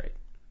Muhammad was right.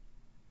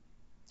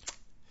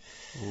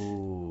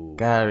 Ooh.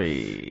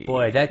 Gary.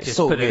 Boy, that just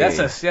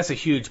that's a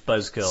huge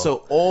buzzkill.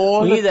 So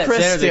all we the need that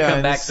Christians senator to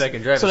come back so I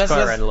can drive his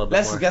car around a little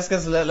bit more.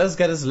 Let's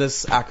get this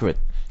list accurate.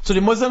 So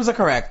the Muslims are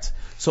correct.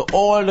 So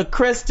all the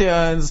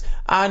Christians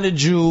and the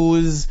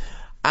Jews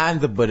and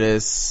the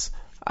Buddhists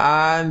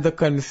and the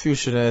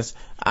Confucianists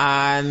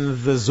and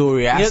the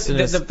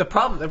Zoroastrians. The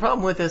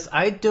problem with this,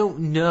 I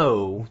don't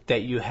know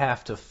that you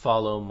have to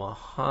follow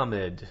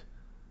Muhammad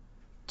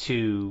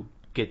to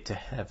get to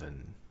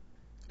heaven.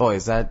 Oh,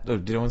 is that?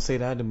 Did they don't say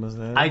that? The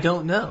Muslims? I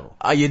don't know.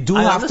 You do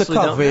have to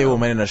cover a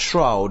woman in a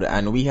shroud,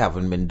 and we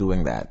haven't been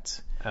doing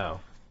that. Oh.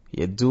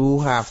 You do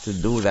have to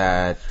do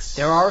that.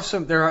 There are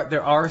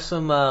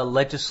some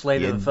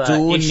legislative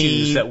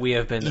issues that we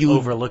have been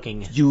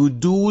overlooking. You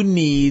do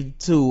need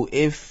to,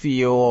 if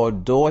your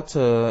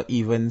daughter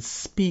even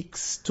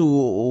speaks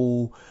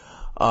to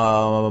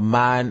a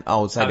man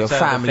outside your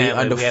family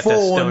on the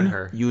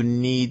phone, you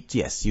need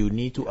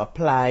to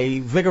apply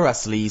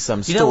vigorously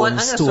some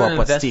stones to her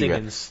posterior.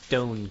 Investing in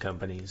stone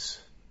companies.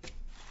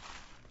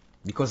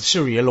 Because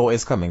Sharia law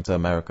is coming to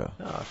America.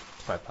 Oh,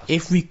 quite possible.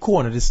 If we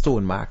corner the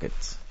stone market.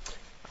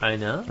 I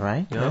know.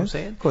 Right? You know what I'm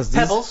saying?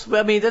 Pebbles.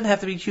 Well, I mean, it doesn't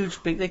have to be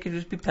huge, big. They could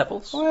just be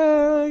pebbles.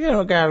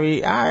 Well, Gary,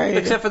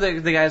 except for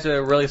the guys who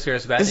are really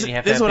serious about it, and you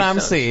have to have big stones. This is what I'm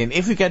saying.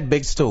 If we get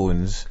big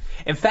stones...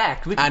 In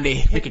fact, we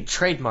could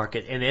trademark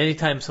it, and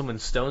anytime someone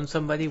stones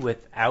somebody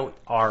without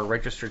our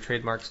registered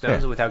trademark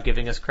stones, without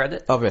giving us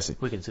credit, obviously,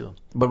 we can sue them.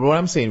 But what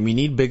I'm saying, we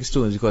need big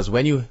stones, because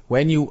when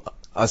you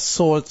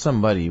assault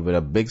somebody with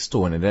a big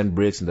stone, and then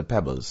breaks into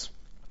pebbles,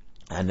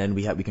 and then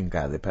we can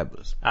gather the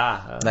pebbles.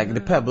 Like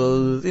the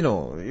pebbles,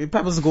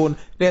 pebbles going.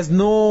 There's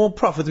no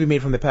profit to be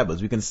made from the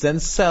pebbles. We can then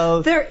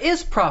sell. There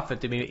is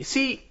profit to be made.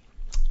 See,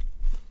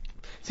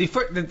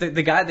 for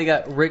the guy that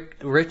got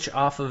rich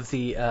off of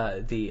the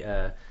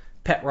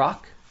pet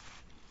rock.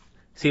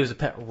 See, it was a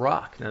pet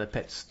rock, not a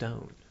pet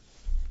stone.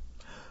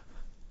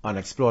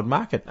 Unexplored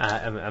market.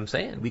 I'm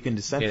saying we can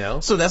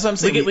descend. So that's what I'm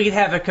saying. We could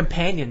have a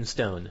companion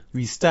stone.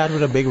 We start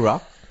with a big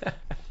rock.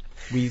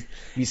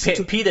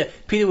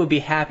 Peter would be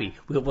happy.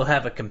 We'll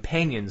have a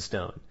companion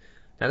stone,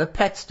 not a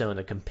pet stone,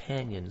 a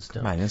companion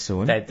stone. Companion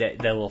stone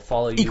that will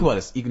follow you.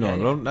 Equals.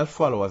 Not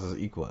follow us as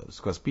equals,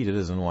 because Peter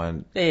doesn't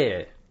want.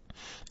 Yeah.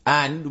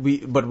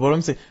 But what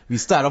I'm saying, we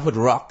start off with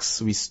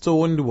rocks. We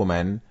stone the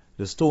woman.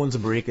 The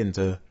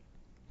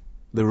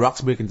rocks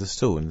break into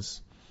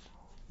stones.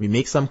 We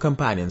make some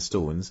companion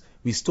stones.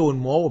 We stone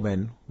more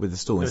women with the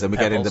stones, and we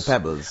get into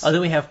pebbles. Oh,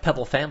 then we have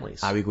pebble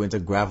families. Are we going to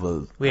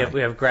gravel? There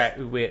we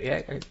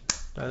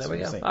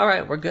go. All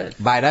right, we're good.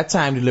 By that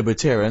time, the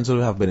libertarians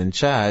will have been in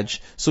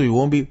charge, so we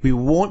won't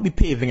be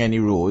paving any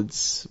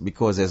roads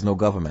because there's no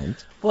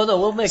government. Well, no,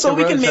 we'll make the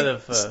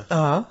roads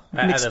out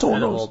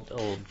of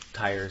old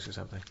tires or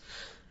something.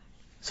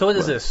 So what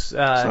is this?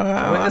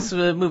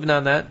 Moving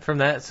on from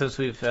that, since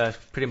we've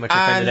pretty much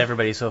offended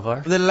everybody so far.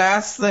 The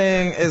last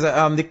thing is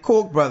the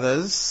Koch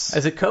brothers.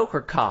 Is it Koch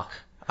or Koch?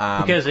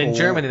 Because in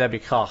Germany that'd be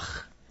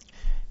Koch.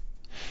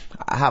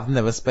 I have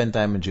never spent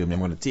time in Germany. I'm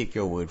going to take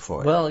your word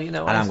for it. Well, and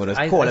I'm going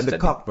to call them the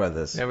Koch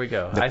brothers. There we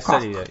go. I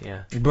studied it,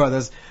 yeah.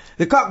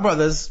 The Koch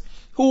brothers,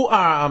 who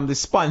are the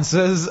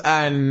sponsors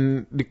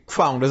and the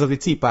founders of the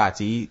Tea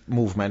Party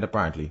movement,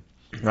 apparently.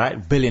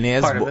 Right?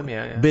 Billionaires. Part of them,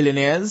 yeah.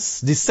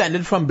 Billionaires,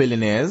 descended from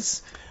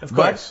billionaires. Of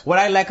course. But what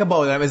I like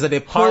about them is that they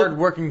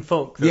hard-working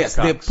folk. Yes,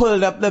 they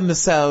pulled up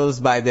themselves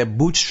by their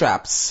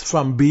bootstraps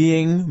from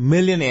being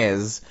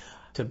millionaires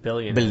to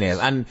billionaires.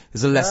 And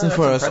it's a lesson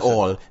for us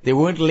all. They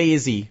weren't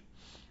lazy,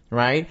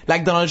 right?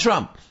 Like Donald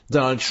Trump.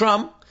 Donald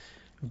Trump,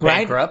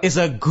 bankrupt, right, is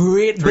a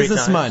great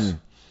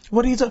businessman.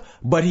 What are you talking?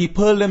 But he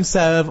pulled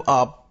himself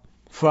up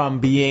from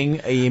being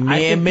a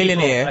mere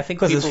millionaire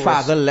because his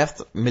father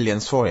left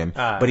millions for him,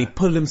 but he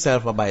pulled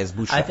himself up by his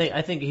bootstraps.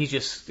 I think he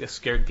just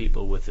scared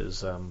people with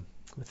his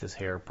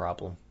hair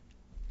problem.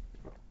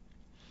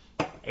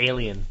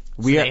 Alien.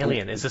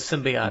 It's a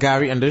symbiote.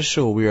 Gary, on this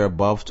show, we are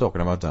above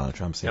talking about Donald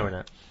Trump. No, we're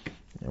not.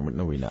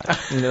 No, we're not.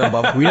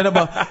 We're not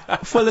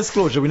above. Full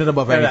disclosure, we're not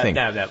above anything.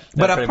 No.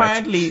 But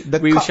apparently,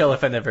 we shall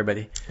offend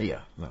everybody. Yeah.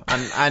 No.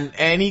 And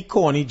any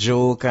corny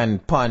joke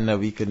and pun that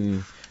we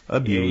can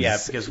abuse. Yeah,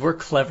 because we're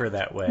clever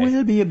that way.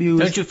 We'll be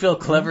abused. Don't you feel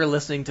clever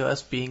listening to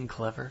us being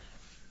clever?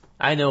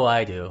 I know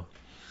I do.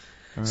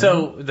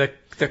 So the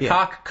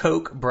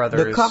Koch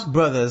brothers. The Koch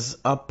brothers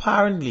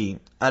apparently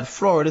at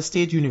Florida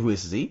State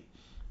University,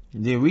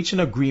 they reached an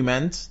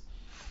agreement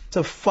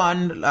to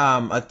fund,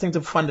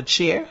 a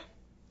chair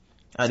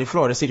at the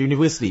Florida State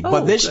University.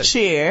 But this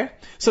chair,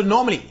 so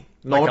normal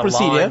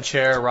procedure. Lawn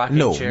chair,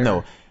 rocking chair.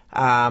 No.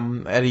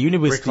 At a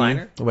university,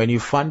 recliner? When you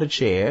fund a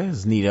chair,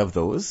 there's need of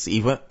those.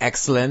 Even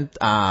excellent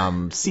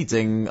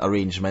seating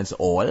arrangements,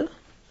 all.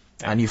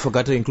 And you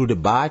forgot to include the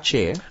bar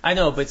chair. I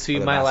know, but see,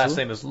 my last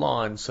name is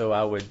Lawn, so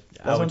I would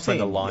fund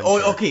a lawn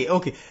chair.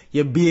 Okay.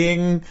 You're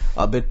being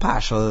a bit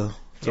partial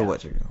to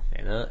what you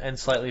know. And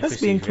slightly That's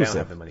facetious. being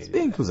inclusive. It's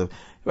being inclusive.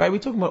 Right, we're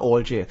talking about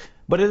all chair.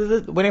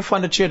 But when I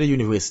fund a chair at the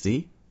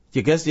university,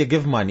 you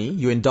give money,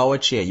 you endow a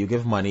chair, you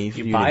give money for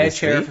the university. You buy a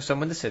chair for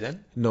someone to sit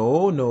in?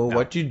 No.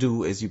 What you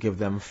do is you give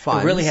them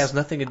funds. It really has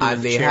nothing to do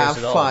with chairs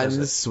at all. And they have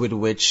funds with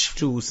which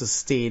to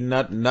sustain,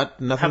 nothing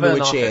to do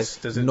with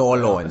chairs, nor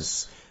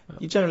lawns.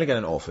 You generally get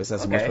an office,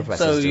 as most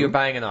professors do. So you're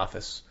buying an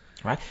office.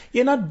 Right?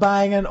 You're not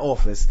buying an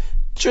office.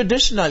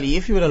 Traditionally,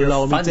 if you would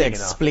allow me to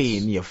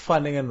explain, you're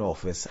funding an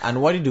office.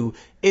 And what you do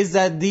is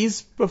that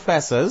these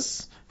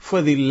professors,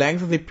 for the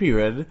length of the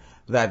period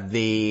that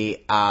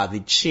they are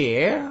the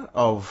chair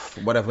of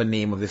whatever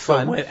name of the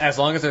fund. So as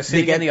long as they're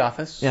sitting in the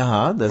office. For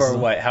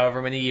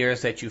however many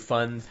years that you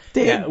fund.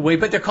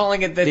 But they're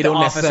calling it the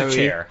office of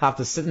chair. Have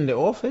to sit in the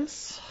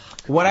office.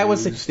 What I would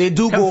say, they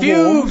do go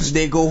home.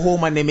 They go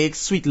home and they make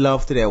sweet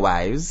love to their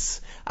wives,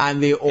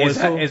 and they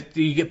also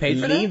do you get paid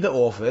for that? Leave the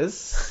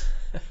office.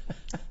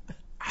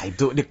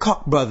 The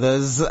Koch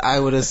brothers, I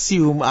would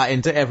assume, are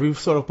into every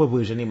sort of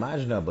perversion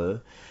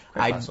imaginable.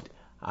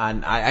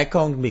 I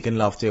count making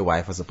love to your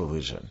wife as a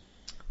perversion.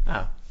 Oh,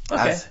 okay.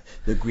 That's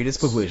the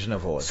greatest perversion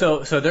of all.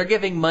 So they're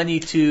giving money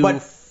to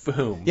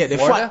whom? Yeah,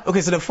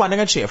 so they're funding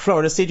a chair,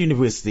 Florida State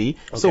University.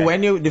 Okay. So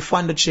when they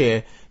fund a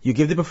chair, you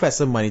give the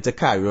professor money to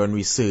carry on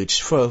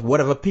research for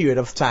whatever period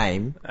of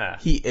time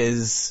he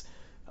is,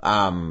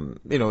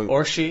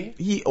 or she.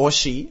 He or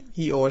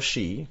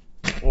she.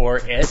 Or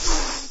it.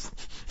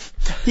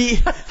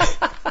 He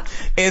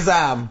is,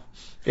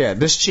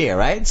 this chair,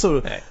 right?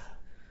 So,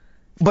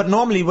 but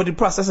normally what the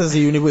process is, the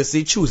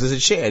university chooses a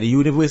chair. The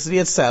university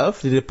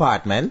itself, the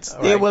department,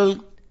 they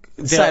will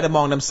decide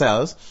among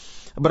themselves.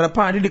 But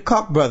apparently the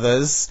Koch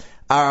brothers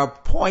are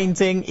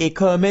appointing a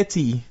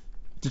committee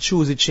to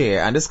choose a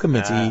chair. And this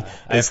committee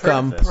is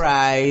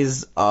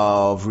comprised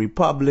of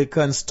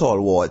Republican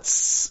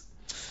stalwarts.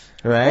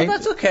 Right? Well,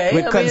 that's okay.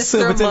 With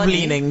conservative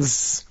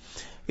leanings.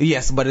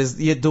 Yes, but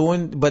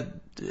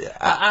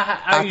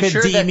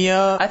academia.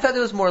 Sure I thought it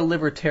was more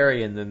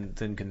libertarian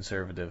than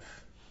conservative,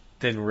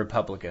 than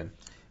Republican.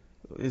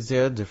 Is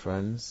there a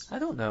difference? I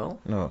don't know.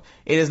 No,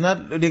 it is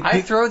not.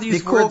 I throw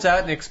these words out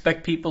and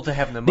expect people to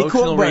have an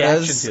emotional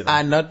reaction to them. The Koch brothers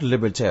are not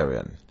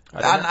libertarian,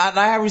 and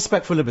I have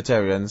respect for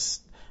libertarians.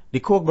 The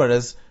Koch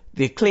brothers,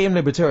 they claim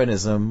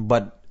libertarianism,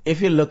 but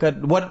if you look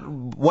at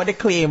what they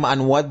claim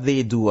and what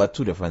they do are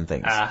two different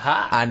things.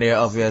 And they're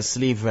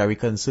obviously very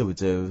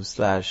conservative /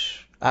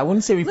 I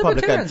wouldn't say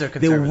Republican. Libertarians are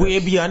conservative. They're way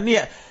beyond.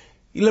 Yeah,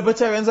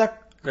 libertarians are.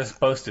 They're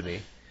supposed to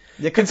be.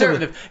 They're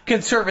conservative,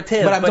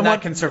 but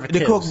not conservative.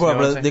 The Koch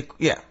brothers,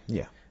 yeah.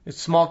 It's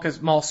small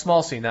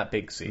C, not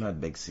big C. Not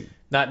big C.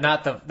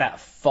 Not that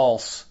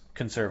false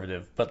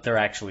conservative, but they're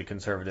actually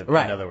conservative.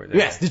 Right. In other words,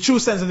 yes, the true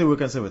sense of the word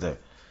conservative.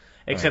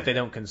 Except they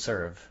don't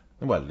conserve.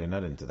 Well, they're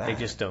not into that. They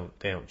just don't.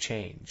 They don't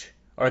change.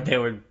 Or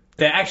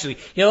they actually.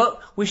 You know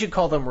what? We should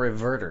call them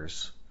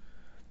reverters.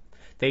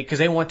 Because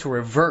they want to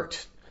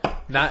revert.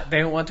 They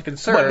don't want to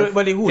conserve.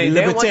 But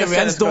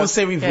libertarians don't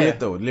say revert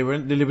though. The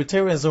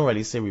libertarians don't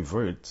really say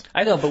revert.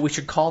 I know, but we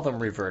should call them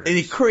reverters.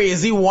 The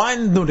crazy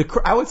one,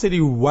 I would say the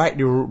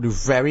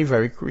very,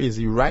 very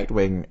crazy right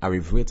wing are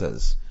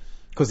reverters.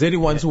 Because they're the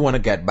ones who want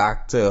to get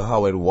back to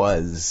how it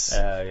was.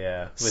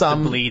 With the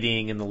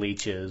bleeding and the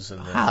leeches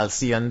and the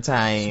halcyon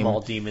time,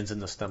 small demons in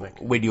the stomach,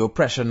 with the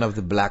oppression of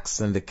the blacks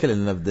and the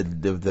killing of the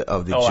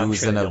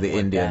Jews and of the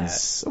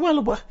Indians.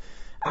 Well,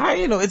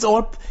 it's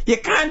all, you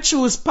can't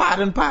choose part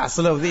and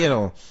parcel of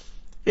the,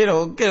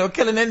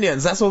 killing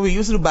Indians. That's what we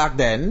used to do back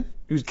then.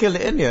 We would kill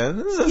the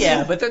Indians.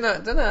 Yeah, but they're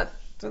not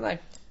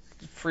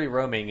free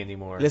roaming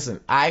anymore.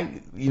 Listen,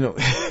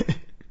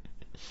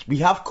 we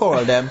have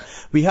called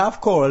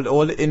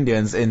all the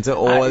Indians into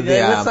all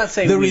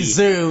the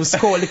reserves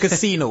called the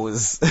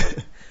casinos.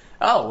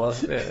 Oh, well,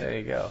 there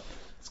you go.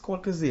 It's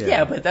called casinos.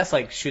 Yeah, but that's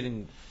like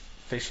shooting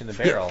fish in the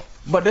barrel. Yeah,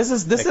 but this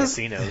is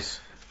casinos.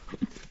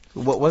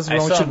 What's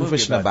wrong with shooting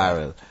fish in a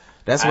barrel?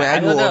 That's where I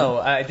go. I don't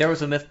know. There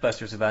was a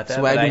Mythbusters about that. That's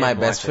where I do my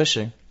best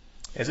fishing.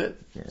 Is it?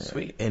 Yeah,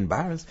 sweet. In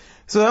barrels.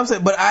 So I'm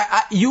saying, but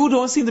you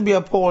don't seem to be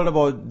appalled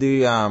about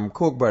the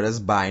Koch brothers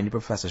buying the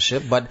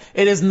professorship, but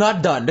it is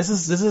not done. This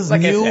is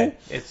like new. I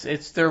said,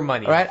 it's their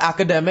money. Right?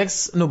 Academia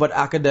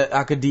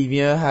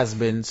has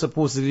been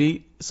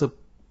purportedly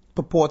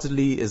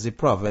is the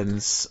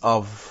province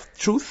of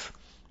truth,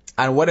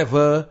 and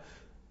whatever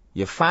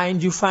you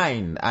find.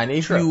 And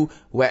if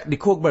the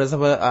Koch brothers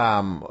have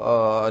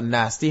a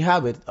nasty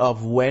habit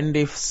of when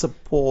they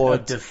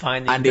support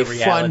defining and they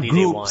fund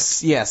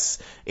groups, yes,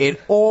 it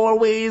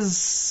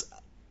always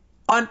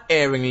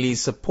unerringly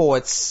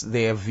supports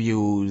their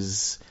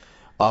views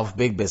of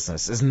big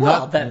business.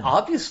 That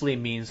obviously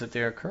means that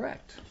they're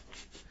correct.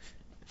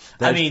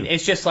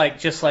 It's just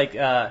like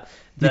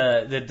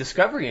the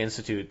Discovery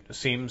Institute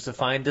seems to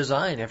find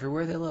design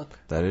everywhere they look.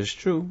 That is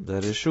true.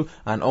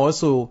 And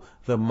also,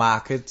 the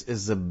market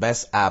is the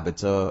best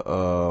arbiter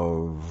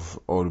or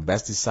the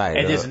best decider.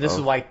 It is, and this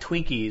is why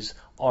Twinkies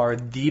are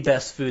the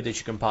best food that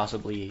you can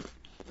possibly eat.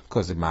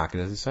 Because the market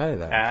has decided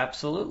that.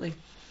 Absolutely.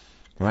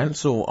 Right,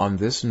 so on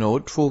this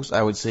note, folks,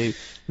 I would say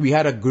we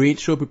had a great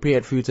show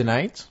prepared for you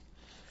tonight,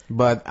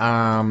 but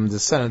the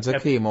senator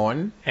came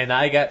on. And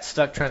I got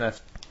stuck trying to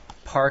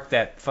park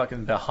that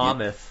fucking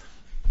behemoth.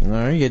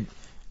 Behemoth.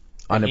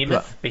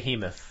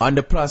 On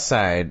the plus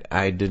side,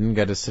 I didn't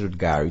get to sit with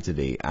Gary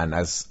today, and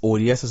as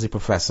odious as the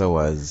professor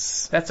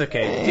was... That's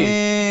okay. Dude,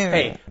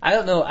 hey, I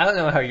don't know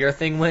how your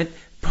thing went,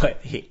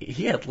 but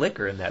he had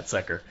liquor in that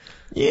sucker.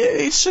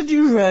 Yeah, should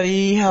you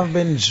really have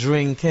been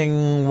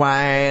drinking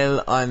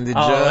while on the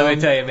job? Oh, let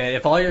me tell you, man,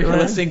 if all you're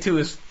listening to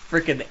is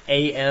freaking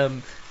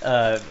AM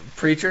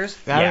preachers,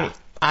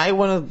 I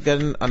want to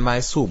get on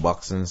my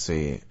soapbox and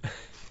say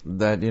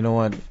that, you know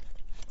what,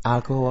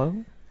 alcohol...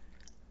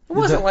 It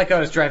wasn't like I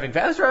was driving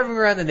fast. I was driving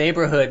around the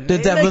neighborhood.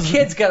 The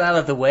kids got out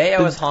of the way. I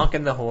was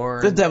honking the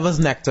horn. The devil's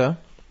nectar.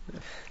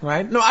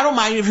 Right? No, I don't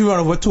mind if you run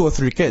over 2 or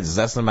 3 kids.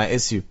 That's not my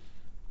issue.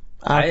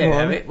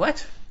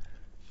 What?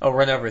 Oh,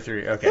 run over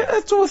 3. Okay. Yeah,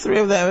 2 or 3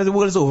 of them. The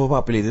world is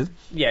overpopulated.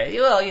 Yeah,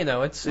 well, you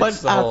know, it's but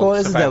the alcohol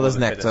is the devil's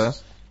nectar.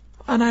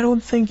 And I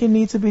don't think you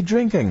need to be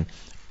drinking.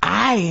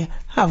 I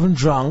haven't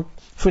drunk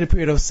for the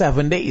period of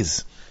 7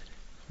 days.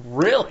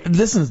 Really?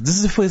 Listen, this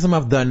is the first time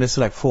I've done this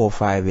for like 4 or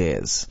 5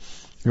 years.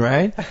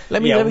 Right?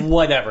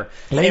 Whatever.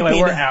 Anyway,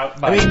 we're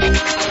out. Bye.